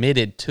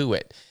submitted to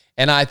it.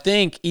 And I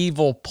think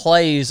evil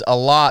plays a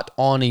lot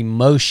on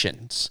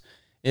emotions.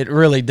 It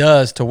really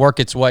does to work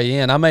its way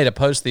in. I made a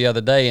post the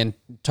other day and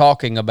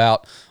talking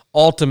about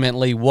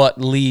ultimately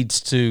what leads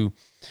to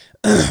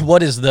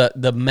what is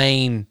the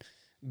main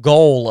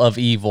goal of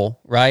evil,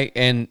 right?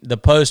 And the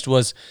post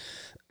was,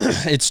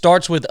 it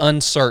starts with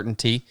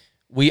uncertainty.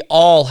 We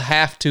all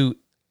have to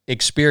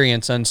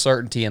experience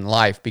uncertainty in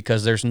life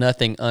because there's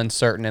nothing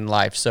uncertain in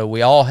life. So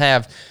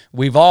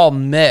we've all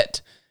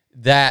met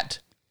that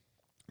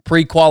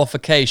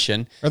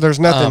pre-qualification. Or there's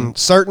nothing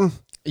certain.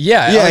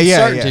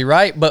 Uncertainty,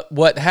 right? But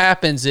what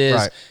happens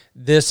is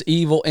this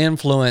evil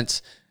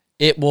influence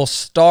it will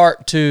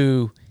start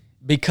to,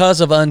 because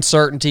of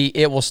uncertainty,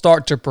 it will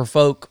start to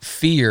provoke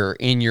fear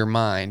in your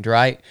mind,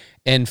 right?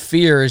 And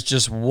fear is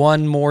just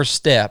one more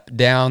step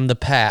down the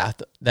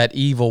path that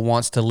evil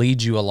wants to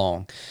lead you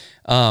along.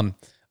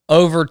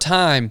 Over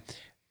time,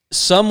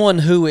 someone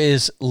who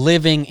is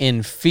living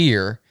in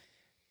fear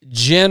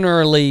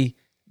generally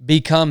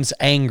becomes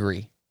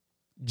angry.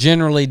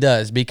 Generally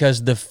does,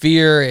 because the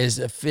fear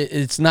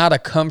it's not a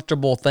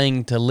comfortable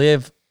thing to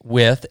live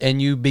with,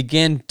 and you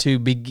begin to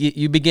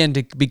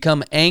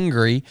become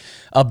angry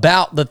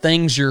about the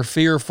things you're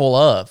fearful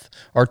of,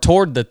 or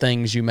toward the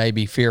things you may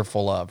be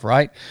fearful of,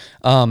 right?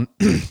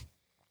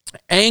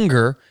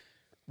 Anger,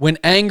 when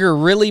anger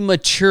really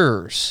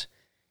matures,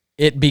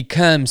 it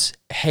becomes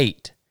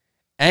hate.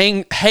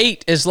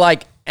 Hate is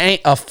like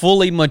a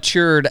fully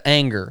matured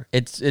anger.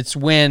 It's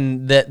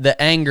when the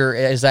anger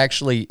is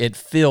actually, it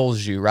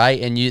fills you, right?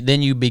 And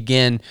then you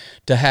begin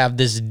to have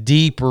this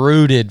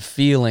deep-rooted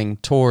feeling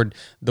toward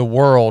the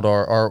world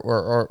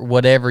or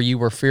whatever you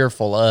were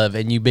fearful of,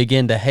 and you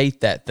begin to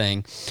hate that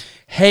thing.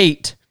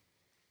 Hate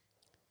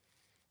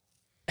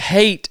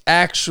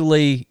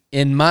actually,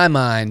 in my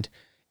mind,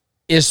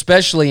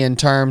 especially in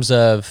terms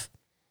of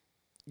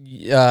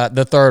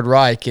the Third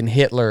Reich and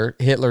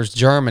Hitler's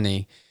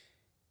Germany,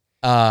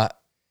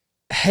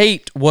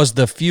 hate was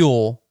the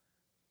fuel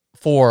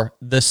for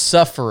the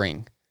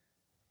suffering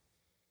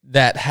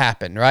that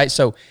happened, right?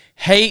 So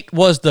hate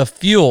was the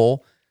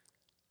fuel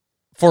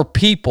for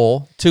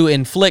people to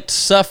inflict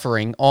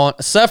suffering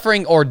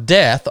or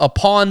death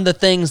upon the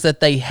things that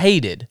they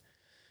hated,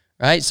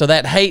 right? So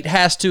that hate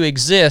has to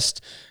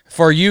exist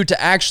for you to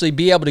actually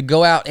be able to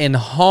go out and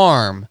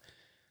harm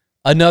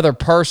another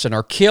person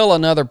or kill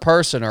another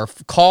person or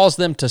cause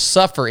them to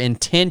suffer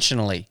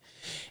intentionally.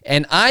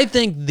 And I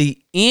think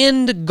the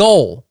end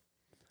goal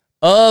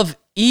of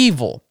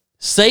evil,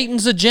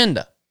 Satan's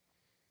agenda,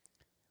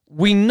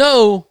 we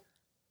know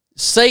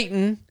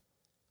Satan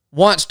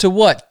wants to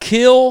what?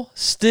 Kill,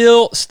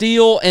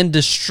 steal, and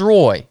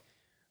destroy,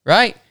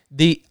 right?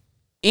 The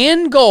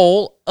end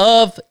goal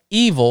of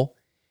evil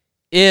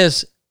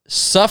is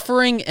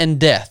suffering and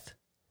death.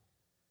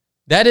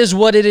 That is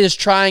what it is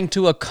trying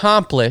to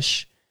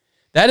accomplish.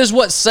 That is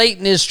what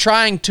Satan is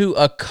trying to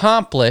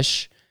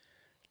accomplish,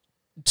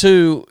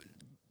 to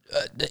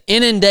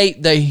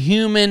inundate the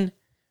human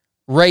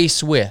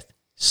race with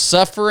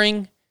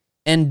suffering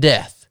and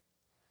death.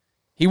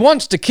 He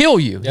wants to kill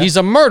you. Yep. He's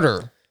a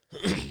murderer.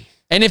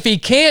 And if he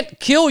can't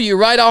kill you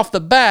right off the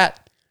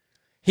bat,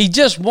 he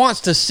just wants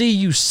to see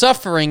you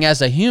suffering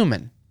as a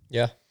human.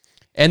 Yeah.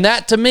 And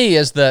that, to me,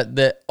 is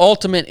the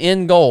ultimate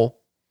end goal.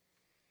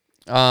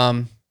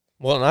 Well,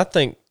 and I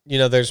think,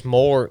 there's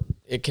more.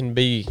 It can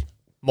be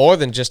more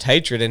than just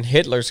hatred. In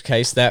Hitler's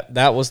case,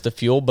 that was the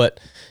fuel. But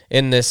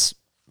in this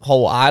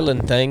whole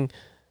island thing,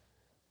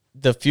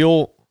 the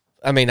fuel,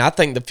 I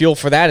think the fuel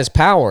for that is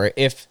power.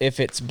 If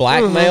it's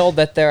blackmail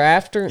that they're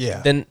after,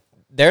 then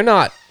they're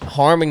not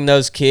harming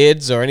those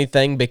kids or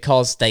anything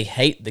because they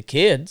hate the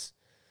kids.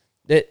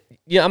 There's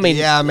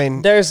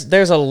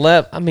a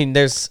level.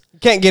 There's,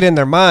 can't get in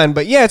their mind,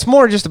 but it's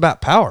more just about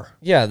power.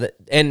 Yeah,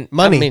 and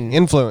money,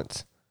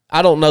 influence.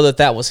 I don't know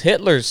that was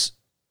Hitler's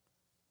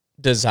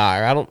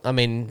desire.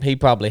 He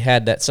probably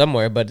had that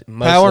somewhere, but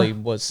mostly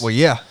was. Well,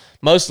 yeah.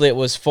 Mostly it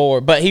was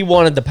but he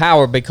wanted the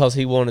power because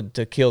he wanted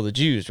to kill the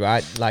Jews,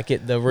 right?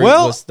 The root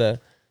was the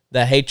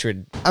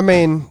hatred.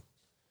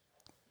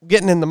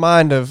 Getting in the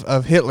mind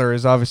of Hitler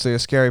is obviously a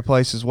scary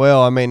place as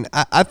well.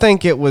 I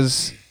think it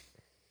was,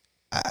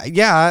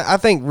 I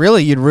think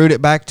really you'd root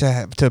it back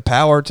to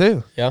power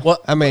too. Yeah.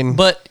 Well,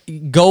 but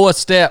go a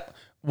step.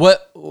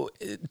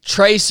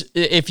 Trace,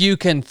 if you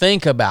can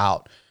think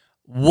about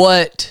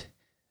what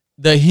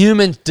the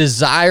human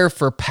desire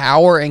for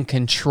power and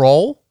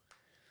control,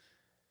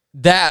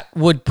 that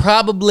would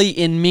probably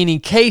in many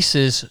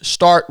cases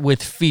start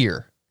with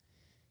fear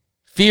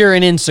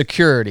and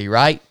insecurity,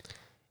 right?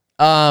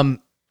 I'm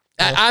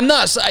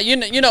not,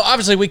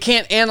 obviously we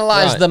can't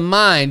analyze the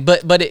mind,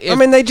 but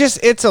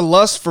it's a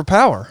lust for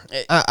power.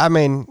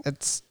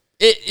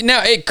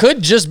 It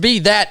could just be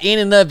that in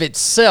and of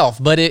itself.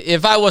 But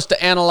if I was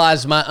to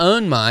analyze my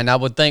own mind, I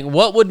would think,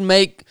 why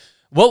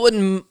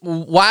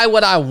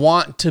would I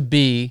want to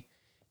be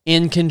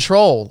in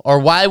control, or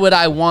why would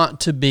I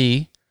want to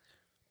be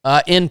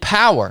in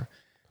power?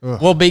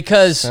 Ugh, well,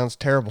 because sounds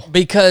terrible.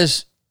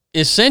 Because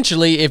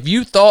essentially, if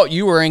you thought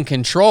you were in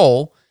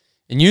control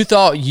and you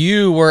thought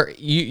you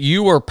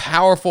were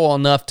powerful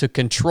enough to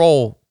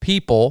control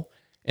people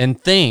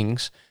and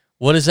things,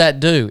 what does that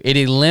do? It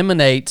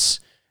eliminates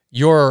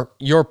your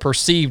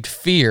perceived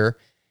fear,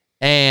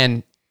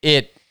 and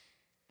it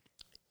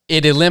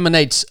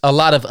eliminates a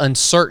lot of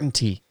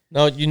uncertainty.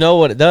 No, you know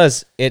what it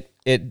does? It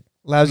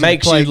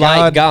makes you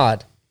like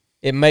God.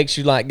 It makes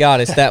you like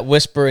God. It's that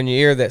whisper in your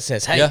ear that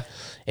says, "Hey,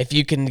 if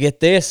you can get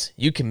this,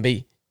 you can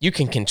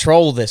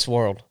control this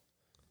world.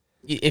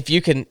 If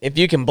you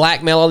can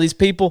blackmail all these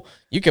people,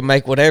 you can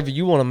make whatever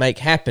you want to make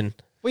happen."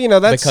 Well,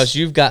 that's because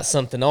you've got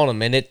something on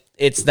them, and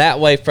it's that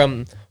way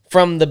from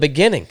the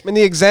beginning.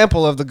 The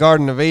example of the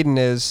Garden of Eden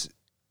is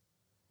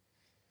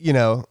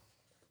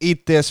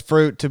eat this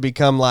fruit to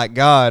become like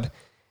God.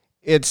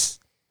 It's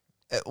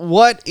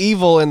what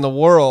evil in the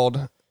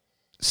world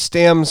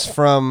stems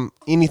from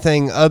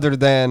anything other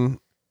than,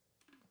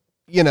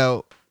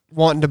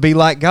 wanting to be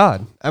like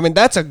God. I mean,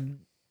 that's a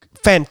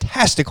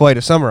fantastic way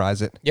to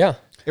summarize it. Yeah.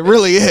 It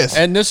really is.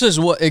 And this is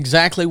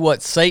exactly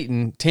what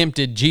Satan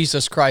tempted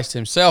Jesus Christ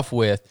himself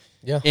with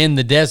in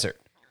the desert.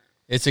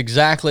 It's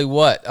exactly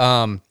what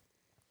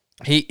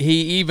he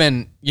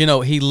even,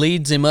 he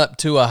leads him up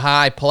to a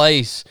high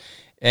place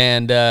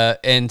and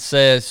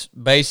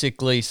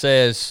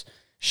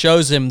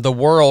shows him the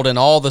world and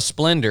all the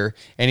splendor,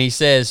 and he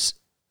says,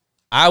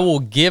 I will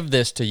give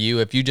this to you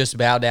if you just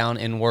bow down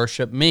and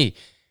worship me.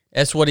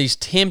 That's what he's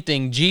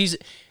tempting Jesus.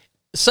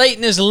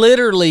 Satan is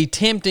literally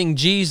tempting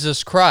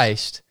Jesus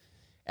Christ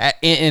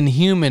in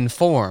human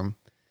form.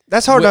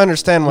 That's hard to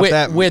understand what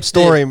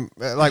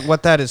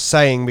what that is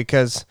saying,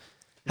 because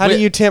how do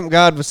you tempt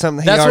God with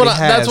something he already has?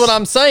 That's what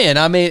I'm saying.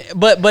 I mean,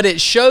 but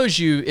it shows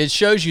you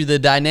the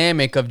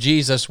dynamic of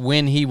Jesus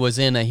when he was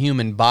in a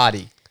human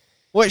body.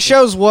 Well, it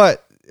shows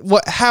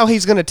how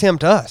he's going to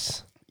tempt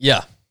us.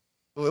 Yeah.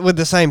 With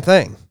the same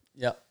thing.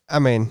 Yeah. I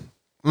mean,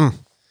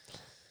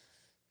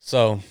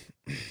 So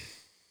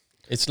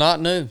it's not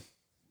new.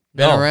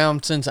 Been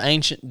around since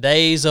ancient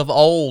days of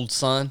old,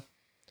 son.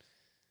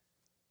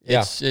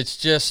 It's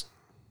just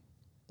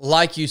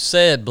like you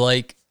said,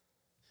 Blake.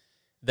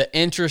 The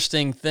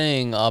interesting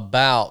thing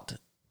about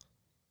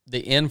the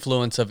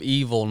influence of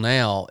evil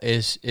now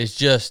is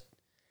just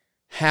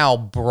how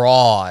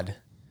broad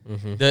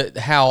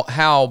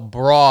how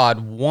broad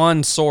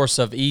one source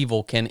of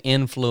evil can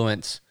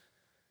influence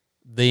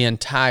the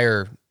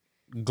entire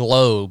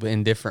globe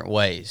in different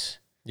ways.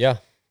 Yeah.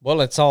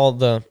 Well, it's all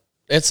the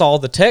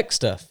tech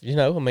stuff,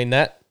 I mean,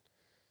 that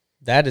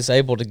is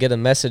able to get a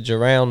message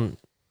around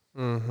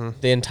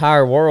the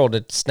entire world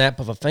at the snap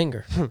of a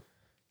finger. I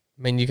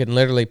mean, you can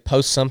literally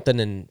post something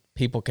and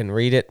people can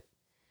read it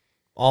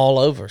all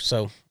over.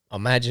 So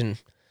imagine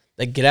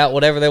they get out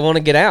whatever they want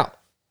to get out,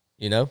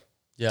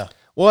 Yeah.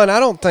 Well, and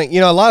I don't think,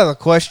 a lot of the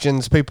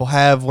questions people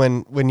have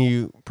when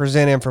you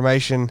present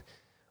information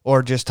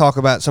or just talk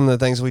about some of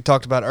the things we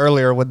talked about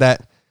earlier with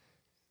that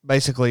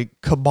basically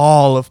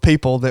cabal of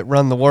people that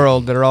run the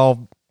world that are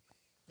all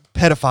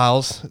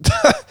pedophiles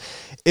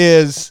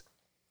is,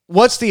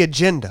 what's the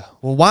agenda?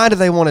 Well, why do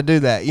they want to do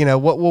that?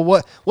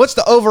 What's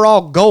the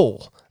overall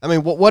goal? I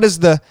mean, what is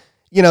the,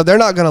 they're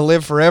not going to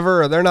live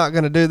forever, or they're not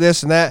going to do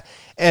this and that.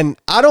 And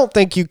I don't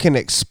think you can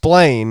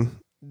explain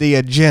the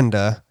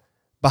agenda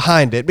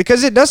behind it,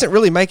 because it doesn't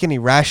really make any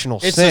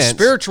rational sense. It's a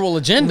spiritual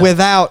agenda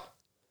without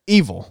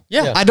evil.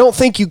 Yeah. I don't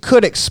think you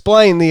could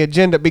explain the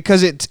agenda,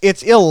 because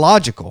it's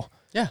illogical.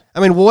 Yeah. I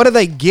mean, what are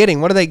they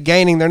getting? What are they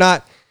gaining? They're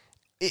not,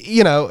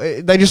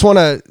 they just want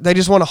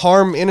to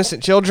harm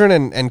innocent children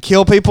and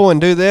kill people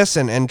and do this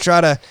and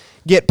try to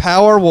get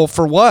power. Well,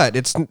 for what?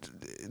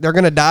 They're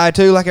going to die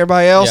too, like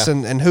everybody else.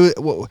 Yeah. And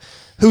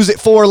who's it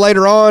for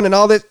later on and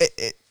all this?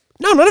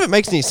 No, none of it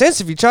makes any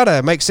sense. If you try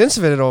to make sense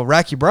of it, it'll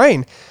rack your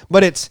brain.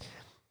 But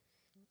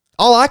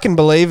all I can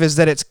believe is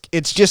that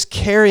it's just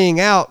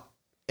carrying out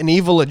an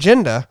evil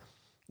agenda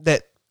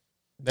that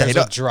there's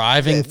a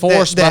driving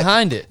force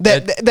behind it.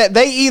 That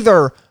they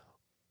either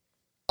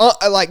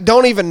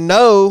don't even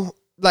know,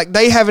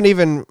 they haven't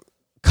even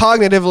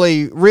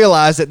cognitively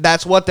realized that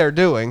that's what they're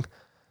doing.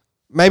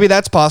 Maybe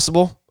that's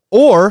possible,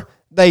 or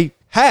they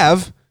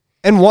have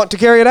and want to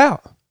carry it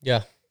out.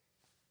 Yeah.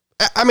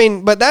 I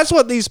mean, but that's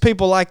what these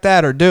people like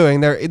that are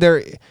doing.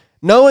 They're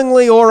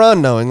knowingly or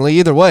unknowingly,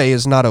 either way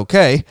is not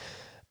okay,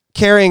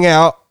 carrying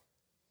out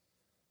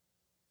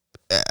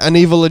an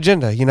evil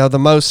agenda.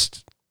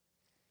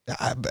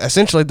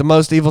 Essentially the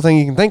most evil thing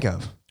you can think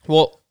of.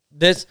 Well,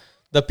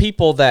 the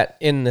people that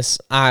in this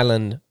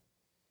island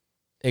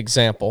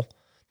example,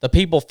 the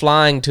people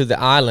flying to the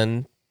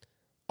island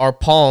are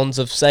pawns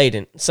of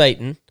Satan,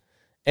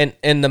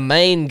 and the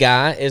main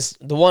guy is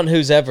the one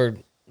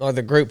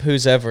the group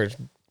who's ever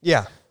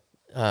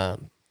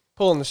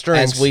pulling the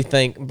strings, as we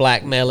think,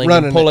 blackmailing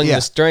and pulling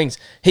the strings.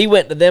 He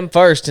went to them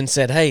first and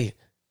said, "Hey,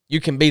 you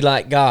can be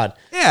like God."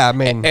 Yeah, I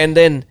mean, and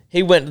then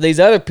he went to these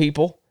other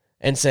people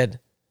and said,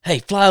 "Hey,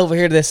 fly over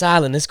here to this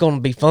island. It's going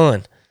to be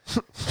fun."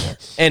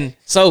 And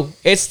so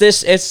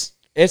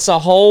it's a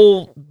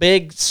whole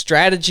big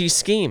strategy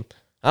scheme.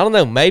 I don't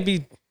know.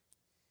 Maybe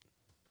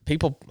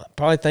people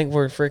probably think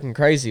we're freaking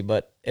crazy,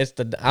 but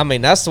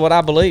that's what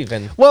I believe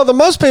in. Well,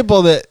 most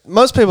people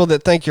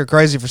that think you're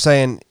crazy for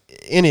saying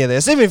any of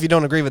this, even if you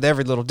don't agree with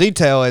every little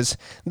detail, is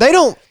they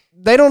don't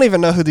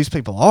even know who these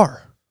people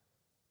are.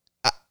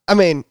 I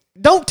mean,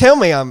 don't tell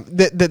me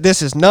that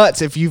this is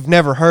nuts if you've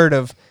never heard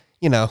of,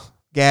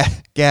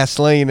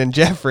 Gasoline and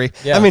Jeffrey.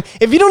 Yeah. I mean,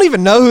 if you don't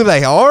even know who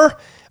they are,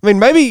 I mean,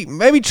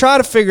 maybe try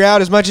to figure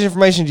out as much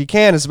information as you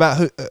can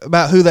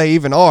about who they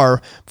even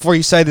are before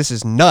you say this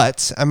is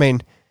nuts. I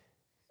mean,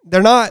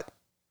 they're not.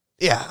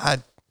 Yeah.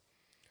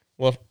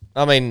 Well,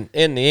 I mean,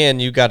 in the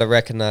end, you got to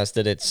recognize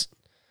that it's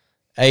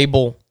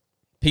able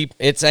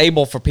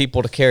for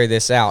people to carry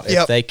this out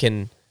if they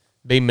can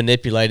be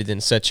manipulated in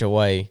such a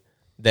way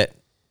that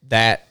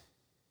that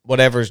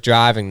whatever's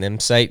driving them,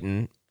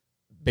 Satan,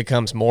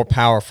 becomes more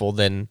powerful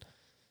than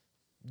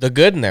the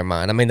good in their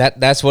mind. I mean,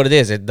 that's what it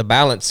is. The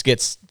balance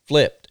gets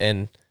flipped,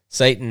 and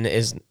Satan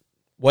is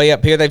way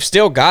up here. They've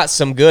still got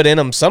some good in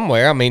them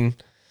somewhere. I mean,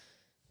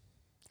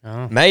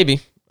 maybe.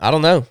 I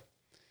don't know.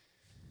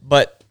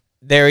 But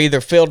they're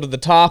either filled to the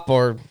top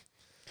or...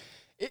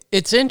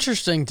 It's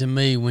interesting to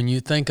me when you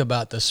think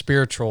about the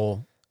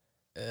spiritual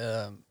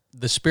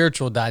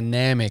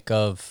dynamic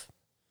of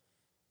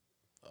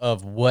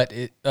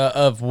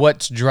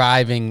what's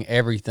driving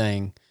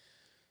everything.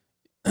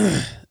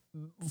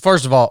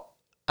 First of all,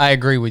 I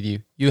agree with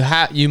you.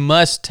 You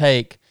must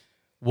take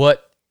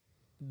what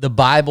the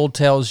Bible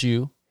tells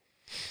you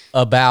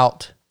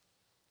about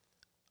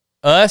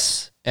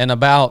us and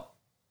about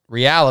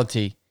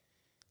reality.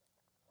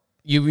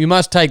 You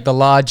must take the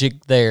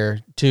logic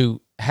there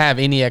to have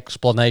any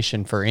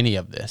explanation for any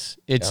of this.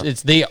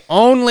 It's the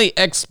only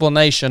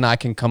explanation I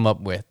can come up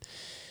with.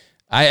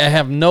 I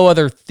have no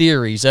other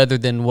theories other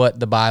than what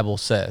the Bible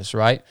says,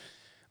 right?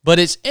 But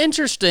it's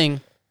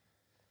interesting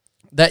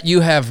that you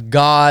have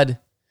God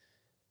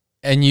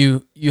and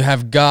you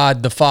have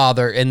God the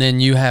Father, and then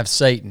you have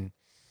Satan.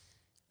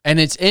 And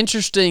it's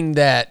interesting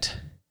that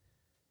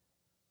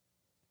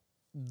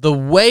the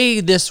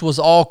way this was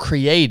all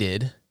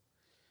created,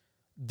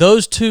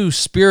 those two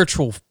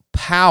spiritual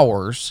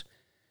powers,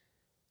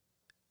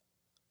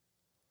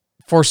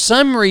 for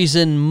some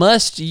reason,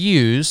 must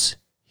use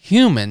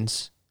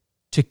humans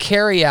to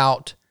carry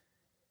out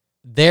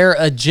their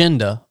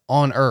agenda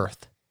on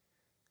earth.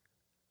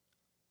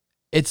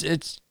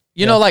 It's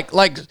you know,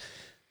 like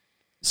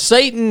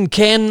Satan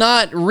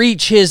cannot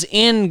reach his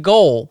end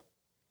goal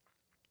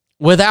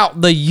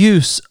without the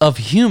use of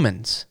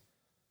humans.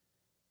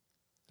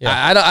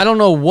 Yeah. I don't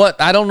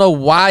know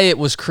why it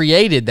was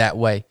created that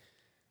way.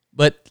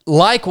 But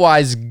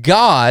likewise,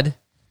 God,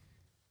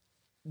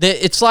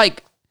 it's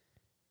like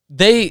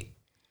they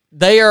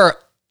are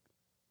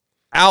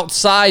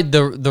outside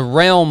the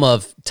realm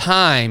of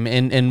time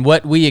and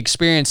what we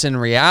experience in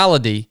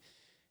reality,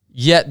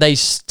 yet they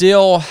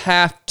still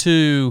have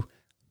to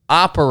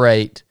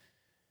operate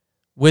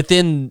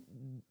within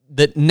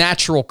the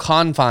natural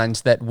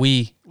confines that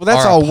we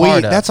that's are all a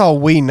part of. That's all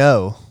we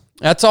know.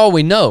 That's all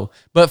we know.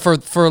 But for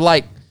the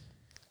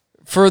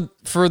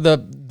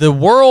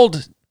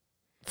world,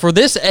 for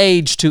this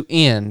age to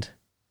end,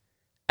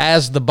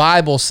 as the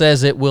Bible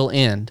says it will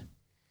end,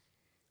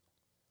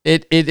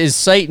 it is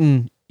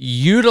Satan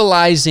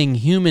utilizing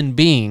human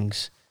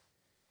beings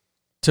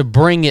to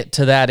bring it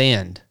to that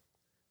end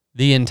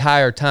the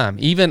entire time,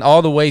 even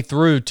all the way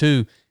through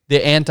to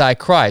the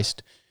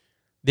Antichrist.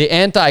 The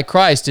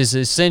Antichrist is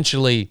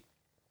essentially,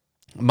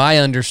 my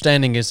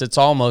understanding is it's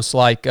almost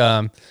like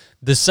the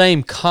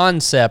same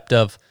concept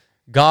of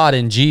God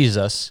and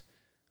Jesus,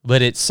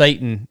 but it's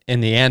Satan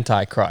and the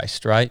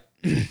Antichrist, right?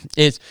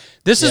 This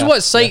is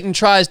what Satan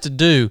tries to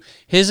do.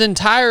 His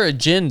entire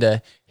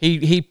agenda,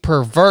 he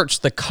perverts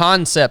the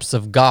concepts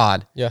of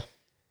God. Yeah.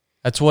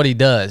 That's what he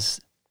does.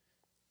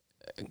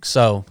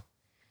 So,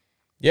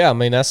 yeah, I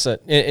mean,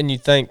 and you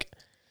think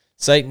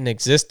Satan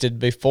existed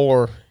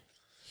before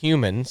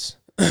humans.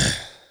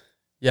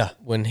 Yeah.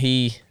 When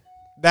he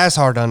That's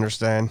hard to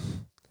understand.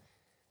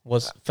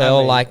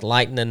 fell like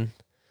lightning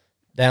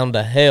down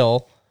to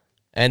hell,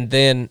 and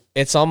then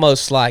it's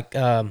almost like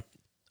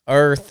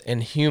Earth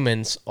and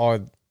humans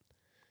are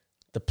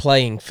the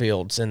playing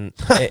fields and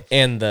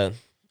and the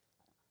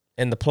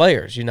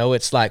players. You know,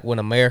 it's like when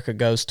America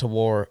goes to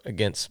war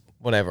against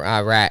whatever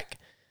Iraq,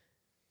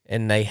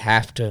 and they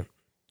have to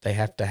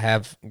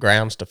have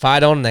grounds to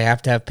fight on, and they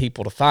have to have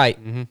people to fight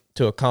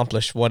to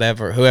accomplish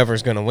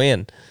whoever's going to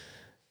win.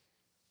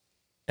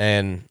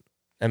 And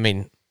I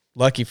mean,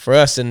 lucky for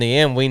us, in the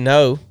end, we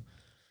know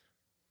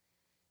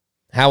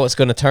how it's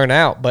going to turn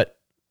out. But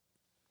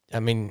I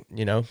mean,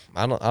 you know,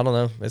 I don't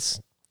know. It's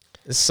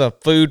a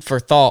food for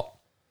thought.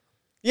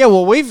 Yeah,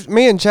 well,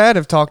 me and Chad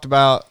have talked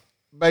about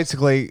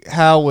basically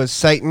how was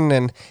Satan,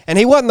 and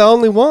he wasn't the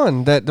only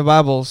one that the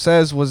Bible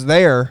says was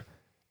there,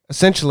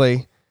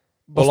 essentially,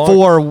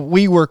 before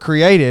we were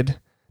created.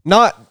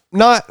 The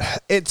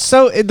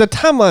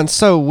timeline's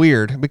so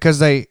weird because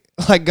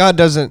God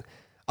doesn't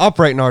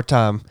operate in our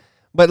time.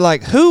 But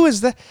like, who is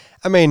that?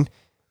 I mean,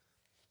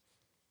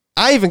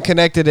 I even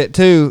connected it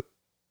to,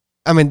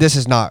 I mean, this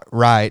is not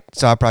right,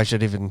 so I probably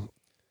should even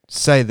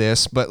say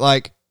this, but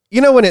like,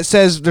 you know, when it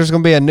says there's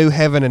going to be a new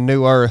heaven and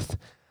new earth,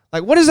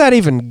 like, what is that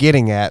even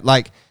getting at?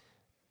 Like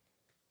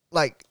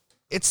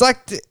it's like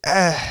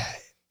a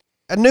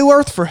new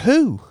earth for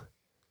who?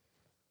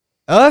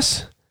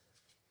 Us?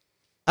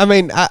 I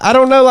mean, I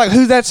don't know, like,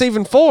 who that's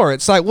even for.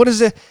 It's like, what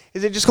is it?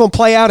 Is it just going to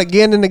play out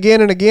again and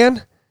again and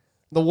again?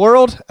 The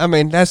world? I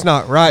mean, that's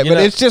not right, but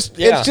it's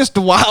just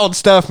wild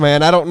stuff,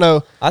 man. I don't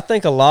know. I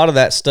think a lot of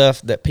that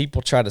stuff that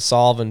people try to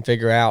solve and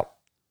figure out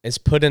is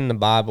put in the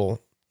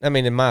Bible. I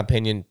mean, in my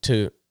opinion,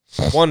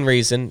 one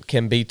reason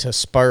can be to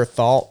spur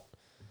thought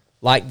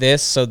like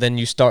this, so then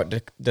you start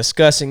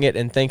discussing it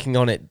and thinking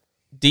on it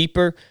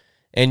deeper,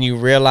 and you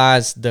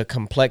realize the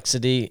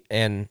complexity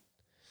and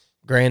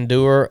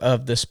grandeur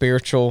of the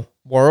spiritual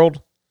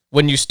world.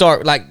 When you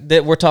start, like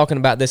that, we're talking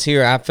about this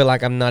here, I feel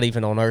like I'm not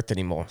even on earth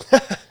anymore.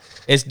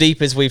 As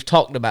deep as we've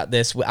talked about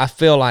this, I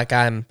feel like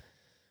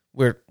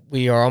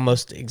we are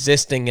almost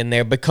existing in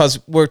there because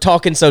we're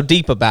talking so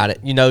deep about it.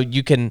 You know,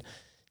 you can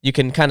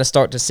kind of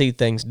start to see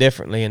things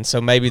differently. And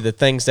so maybe the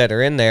things that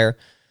are in there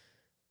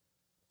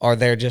are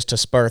there just to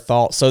spur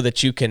thought so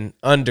that you can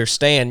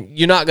understand.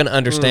 You're not going to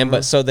understand,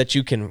 but so that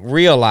you can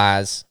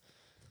realize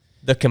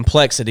the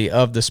complexity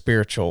of the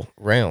spiritual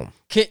realm.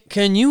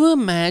 Can you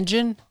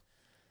imagine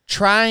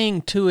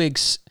trying to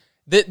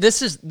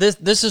this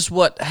is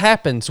what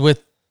happens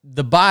with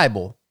the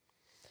Bible.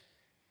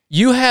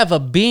 You have a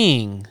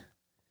being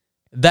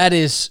that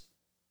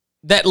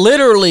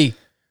literally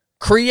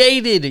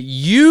created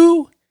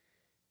you,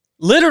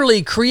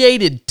 literally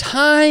created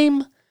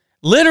time,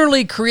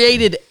 literally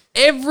created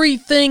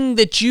everything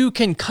that you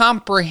can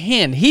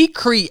comprehend. He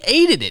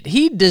created it.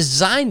 He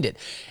designed it.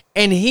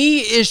 And he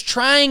is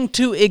trying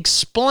to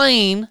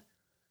explain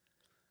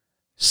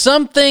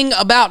something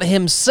about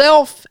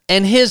himself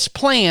and his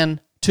plan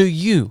to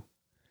you.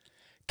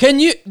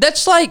 It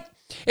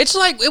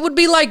would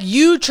be like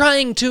you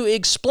trying to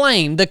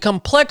explain the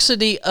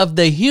complexity of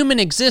the human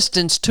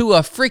existence to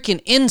a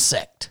freaking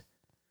insect.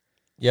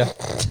 Yeah.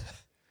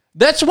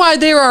 That's why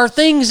there are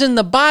things in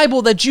the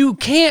Bible that you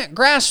can't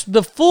grasp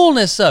the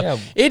fullness of. Yeah.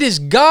 It is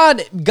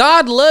God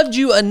loved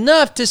you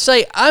enough to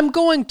say, I'm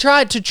going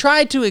to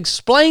try to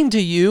explain to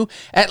you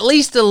at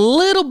least a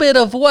little bit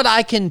of what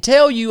I can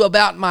tell you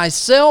about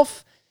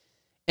myself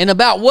and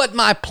about what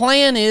my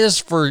plan is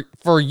for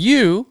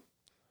you.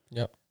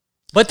 Yep.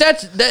 But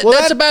that's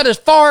about as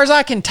far as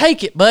I can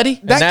take it, buddy.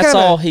 And that's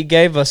all he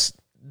gave us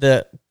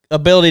the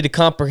ability to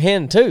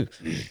comprehend too.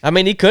 I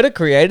mean, he could have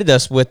created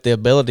us with the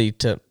ability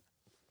to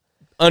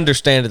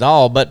understand it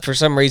all, but for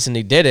some reason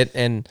he did it,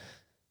 and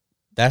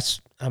that's,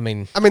 I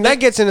mean, that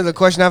gets into the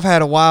question I've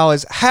had a while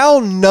is how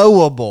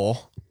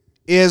knowable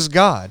is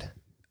God?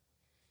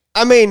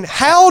 I mean,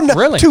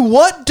 really? To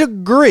what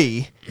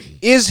degree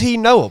is he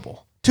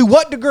knowable? To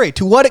what degree?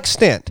 To what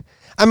extent?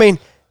 I mean,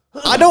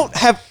 I don't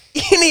have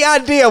any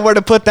idea where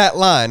to put that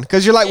line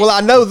because you're like, well,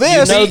 I know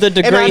this, you know the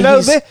degree, and I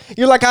know this.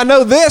 You're like, I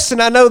know this, and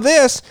I know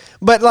this,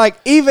 but like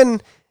even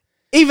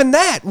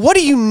that, what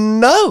do you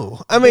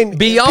know? I mean,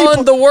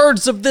 beyond the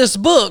words of this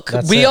book,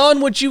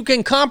 beyond what you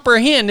can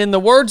comprehend in the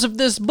words of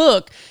this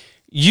book,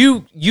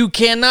 you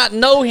cannot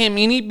know him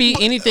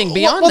anything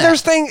beyond that. Well,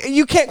 there's things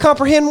you can't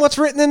comprehend what's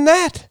written in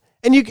that.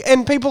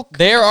 And people,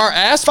 there are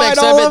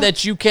aspects of it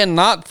that you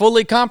cannot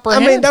fully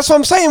comprehend. I mean, that's what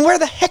I'm saying. Where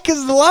the heck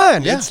is the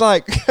line? Yeah. It's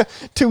like,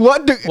 to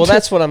what? Well,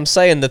 that's what I'm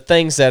saying. The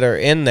things that are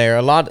in there,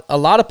 a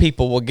lot of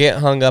people will get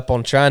hung up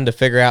on trying to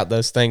figure out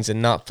those things and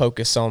not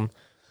focus on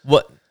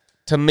what.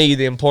 To me,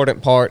 the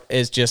important part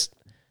is just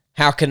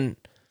how can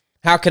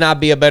I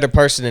be a better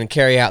person and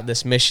carry out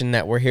this mission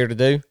that we're here to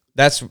do?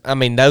 Those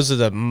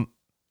are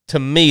to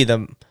me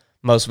the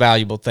most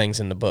valuable things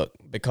in the book,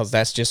 because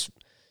that's just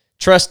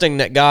trusting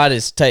that God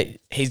is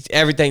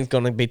everything's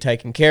going to be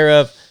taken care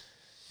of.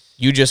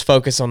 You just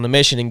focus on the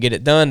mission and get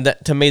it done.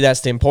 That, to me,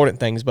 that's the important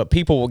things. But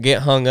people will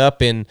get hung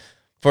up in,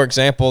 for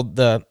example,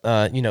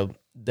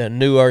 the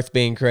new earth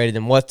being created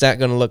and what's that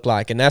going to look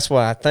like, and that's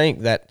why I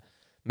think that.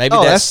 Maybe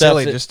that's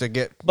silly just to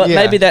get. But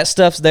maybe that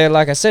stuff's there,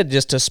 like I said,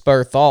 just to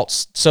spur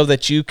thoughts so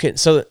that you can.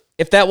 So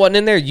if that wasn't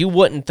in there, you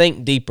wouldn't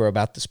think deeper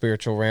about the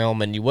spiritual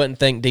realm, and you wouldn't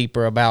think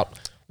deeper about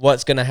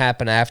what's going to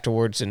happen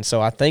afterwards. And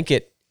so I think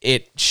it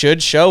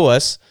should show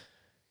us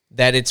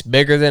that it's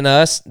bigger than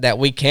us, that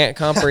we can't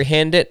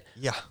comprehend it,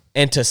 yeah,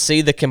 and to see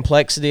the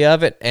complexity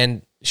of it,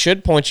 and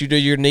should point you to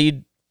your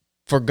need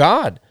for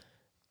God.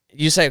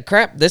 You say,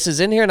 "Crap, this is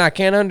in here, and I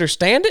can't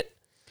understand it."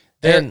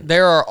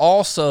 There are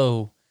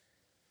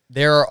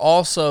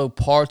also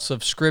parts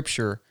of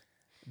Scripture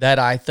that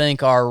I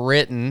think are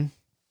written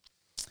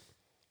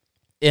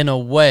in a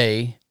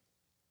way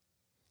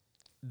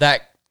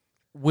that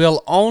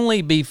will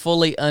only be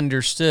fully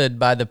understood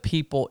by the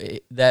people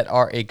that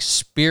are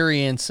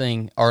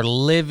experiencing or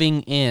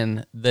living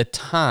in the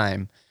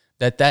time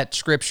that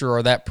Scripture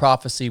or that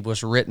prophecy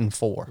was written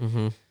for.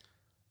 Mm-hmm.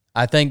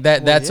 I think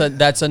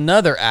that's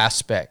another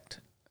aspect.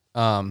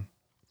 One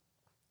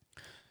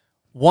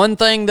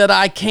thing that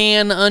I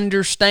can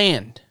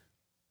understand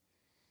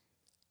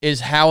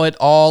is how it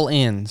all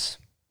ends.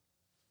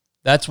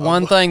 That's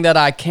one thing that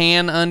I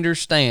can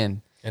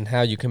understand. And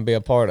how you can be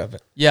a part of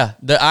it. Yeah,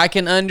 I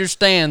can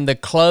understand the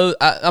close.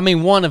 I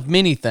mean, one of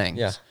many things.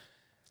 Yeah.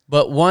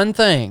 But one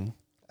thing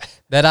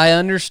that I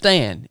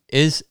understand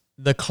is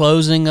the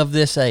closing of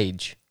this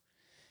age.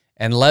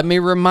 And let me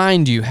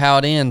remind you how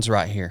it ends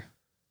right here.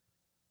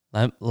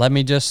 Let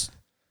me just,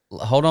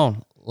 hold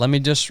on. Let me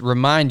just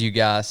remind you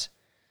guys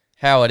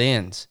how it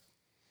ends.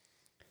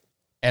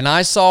 And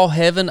I saw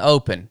heaven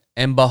open,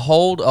 and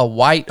behold, a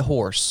white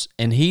horse,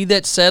 and he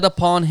that sat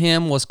upon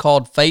him was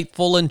called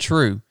Faithful and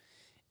True,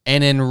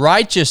 and in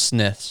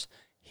righteousness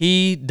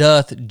he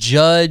doth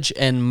judge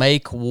and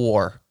make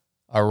war.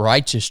 A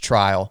righteous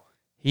trial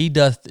He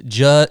doth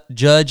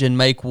judge and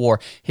make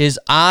war. His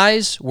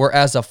eyes were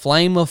as a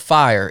flame of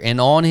fire, and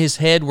on his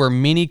head were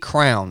many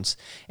crowns.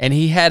 And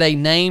he had a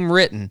name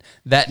written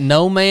that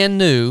no man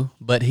knew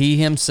but he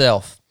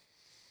himself.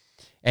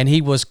 And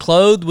he was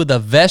clothed with a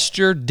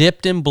vesture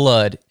dipped in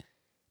blood,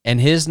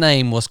 and his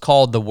name was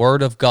called the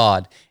Word of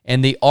God.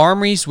 And the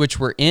armies which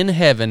were in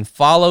heaven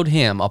followed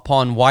him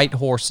upon white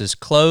horses,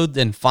 clothed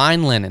in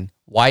fine linen,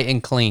 white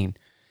and clean.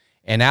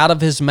 And out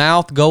of his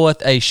mouth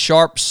goeth a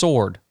sharp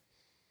sword,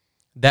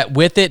 that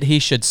with it he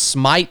should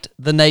smite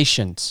the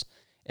nations,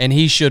 and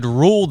he should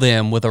rule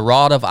them with a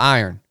rod of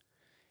iron.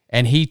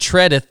 And he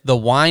treadeth the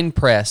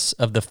winepress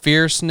of the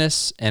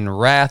fierceness and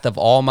wrath of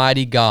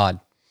Almighty God.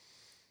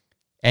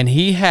 And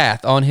he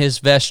hath on his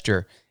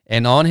vesture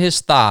and on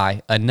his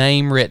thigh a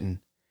name written,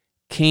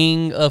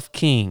 King of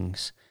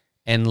Kings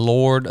and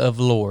Lord of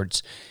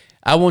Lords.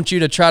 I want you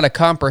to try to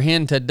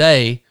comprehend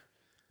today,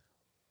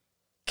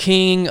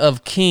 King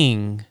of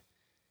Kings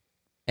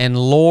and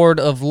Lord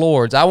of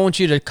Lords. I want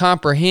you to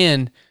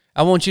comprehend,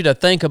 I want you to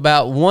think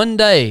about one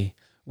day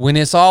when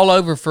it's all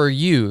over for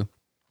you,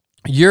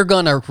 you're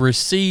going to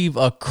receive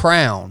a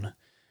crown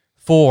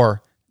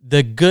for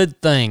the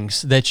good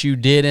things that you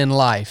did in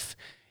life.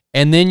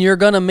 And then you're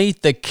going to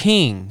meet the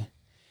King,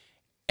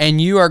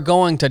 and you are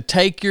going to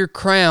take your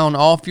crown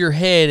off your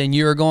head and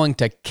you are going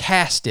to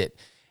cast it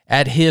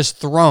at his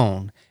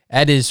throne,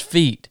 at his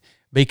feet,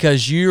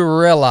 because you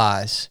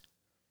realize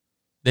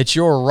that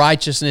your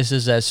righteousness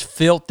is as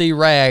filthy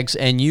rags,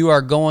 and you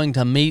are going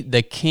to meet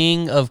the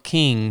King of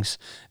Kings,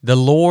 the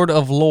Lord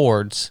of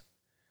Lords,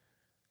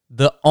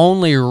 the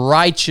only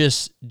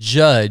righteous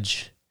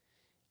judge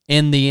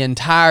in the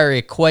entire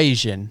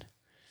equation.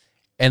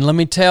 And let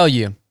me tell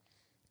you,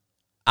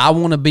 I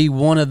want to be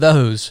one of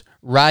those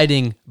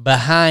riding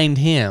behind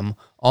him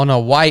on a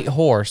white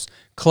horse,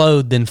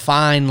 clothed in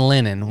fine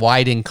linen,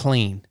 white and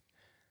clean.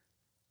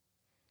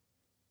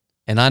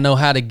 And I know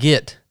how to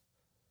get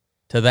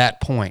to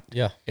that point.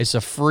 Yeah. It's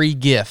a free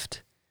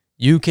gift.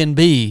 You can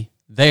be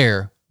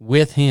there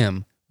with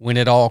him when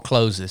it all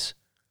closes.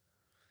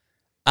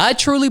 I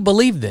truly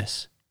believe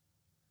this.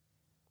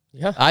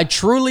 Yeah. I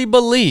truly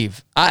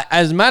believe.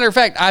 As a matter of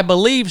fact, I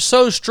believe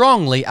so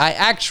strongly, I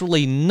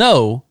actually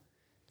know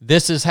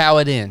this is how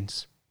it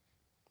ends.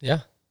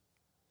 Yeah.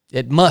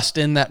 It must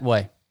end that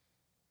way.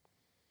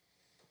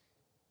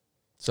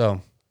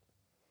 So,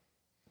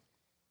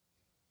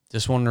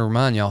 just wanted to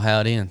remind y'all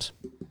how it ends.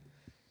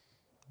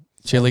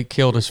 Chili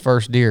killed his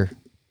first deer.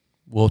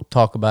 We'll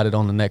talk about it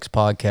on the next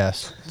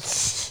podcast.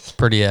 It's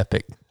pretty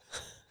epic.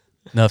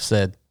 Enough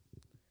said.